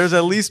without it. There's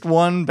at least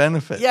one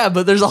benefit. Yeah,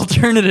 but there's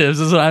alternatives,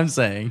 is what I'm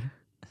saying.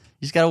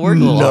 You just gotta work a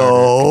little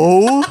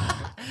harder. No.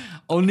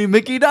 Only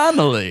Mickey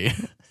Donnelly.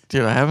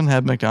 Dude, I haven't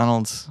had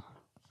McDonald's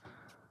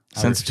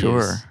since I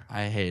refuse. tour.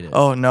 I hate it.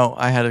 Oh, no.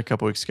 I had it a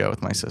couple weeks ago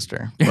with my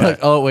sister. You're but like,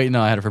 oh wait,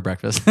 no, I had it for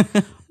breakfast.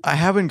 I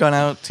haven't gone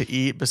out to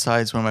eat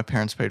besides when my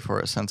parents paid for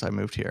it since I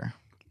moved here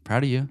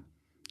Proud of you.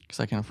 because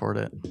I can afford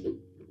it.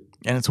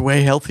 And it's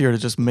way healthier to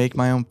just make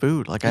my own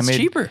food. Like It's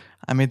cheaper.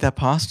 I made that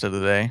pasta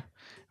today.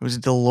 It was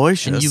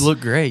delicious. And you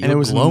look great. You and it look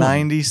was glowing.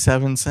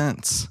 97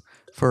 cents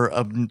for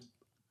a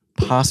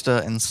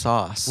pasta and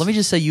sauce. Let me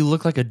just say, you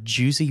look like a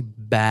juicy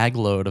bag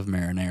load of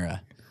marinara.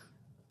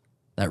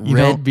 That You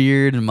red know-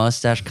 beard and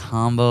mustache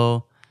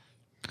combo,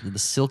 the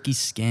silky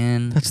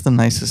skin. That's the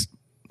nicest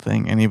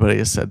thing anybody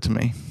has said to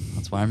me.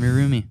 That's why I'm your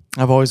roomie.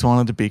 I've always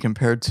wanted to be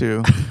compared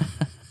to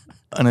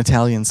an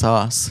Italian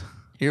sauce.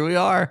 Here we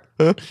are.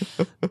 The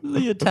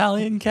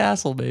Italian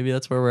castle, baby.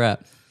 That's where we're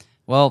at.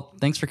 Well,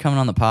 thanks for coming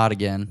on the pod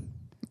again.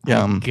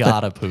 Yeah, I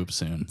gotta poop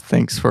soon.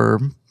 Thanks for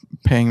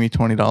paying me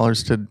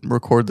 $20 to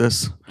record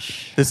this.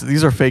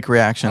 These are fake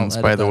reactions,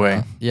 I'll by edit the that way.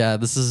 out. Yeah,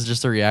 this is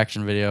just a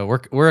reaction video.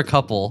 We're a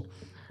couple.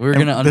 We're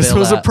gonna unveil This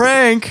was that. a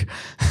prank.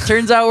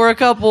 Turns out we're a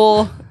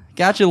couple.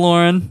 Gotcha,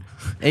 Lauren.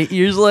 8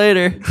 years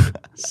later.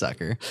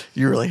 Sucker.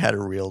 You really had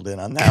her reeled in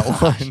on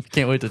that one.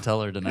 Can't wait to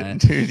tell her tonight.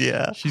 Dude,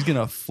 yeah. She's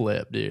gonna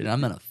flip, dude. I'm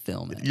gonna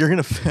film it. You're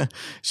going to,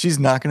 she's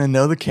not going to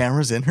know the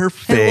camera's in her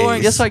face. Hey,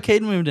 Lauren, guess why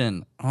Caden moved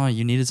in? Oh,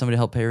 you needed somebody to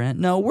help pay rent?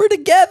 No, we're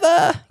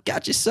together.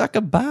 Got you,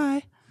 sucker.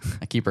 Bye.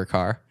 I keep her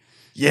car.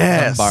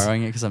 Yes. I'm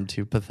borrowing it because I'm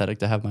too pathetic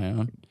to have my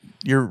own.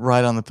 You're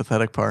right on the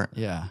pathetic part.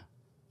 Yeah.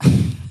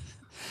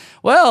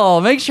 Well,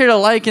 make sure to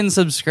like and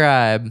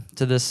subscribe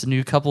to this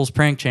new couples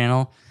prank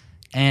channel.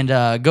 And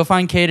go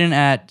find Caden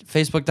at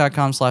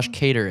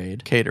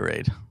facebook.com/Caterade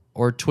Caterade.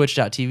 or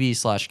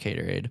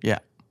twitch.tv/Caterade. Yeah.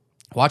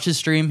 Watch his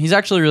stream. He's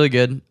actually really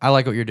good. I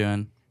like what you're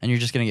doing, and you're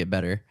just going to get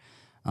better.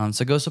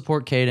 So go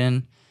support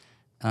Caden.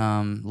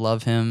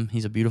 Love him.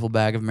 He's a beautiful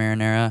bag of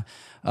marinara.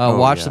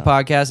 Watch the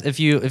podcast. If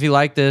you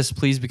like this,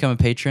 please become a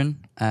patron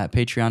at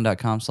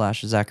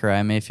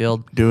patreon.com/Zachariah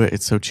Mayfield. Do it.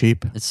 It's so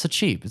cheap. It's so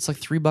cheap. It's like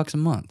 $3 a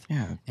month.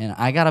 Yeah. And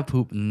I got to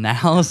poop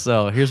now,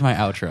 so here's my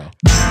outro.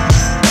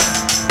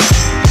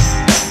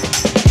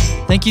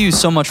 Thank Thank you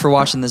so much for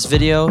watching this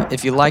video.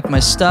 If you like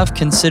my stuff,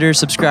 consider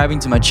subscribing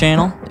to my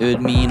channel. It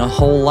would mean a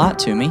whole lot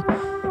to me.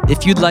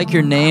 If you'd like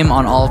your name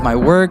on all of my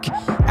work,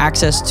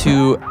 access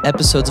to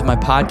episodes of my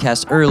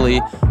podcast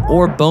early,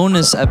 or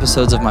bonus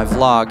episodes of my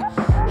vlog,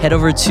 head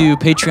over to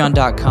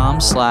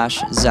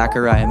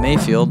patreon.com/Zachariah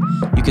Mayfield.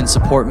 You can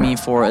support me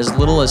for as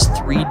little as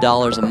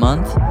 $3 a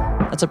month.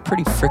 That's a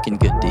pretty freaking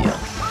good deal.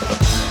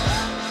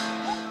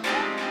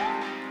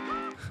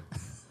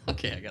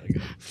 Okay, I gotta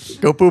go.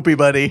 Go poopy,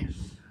 buddy.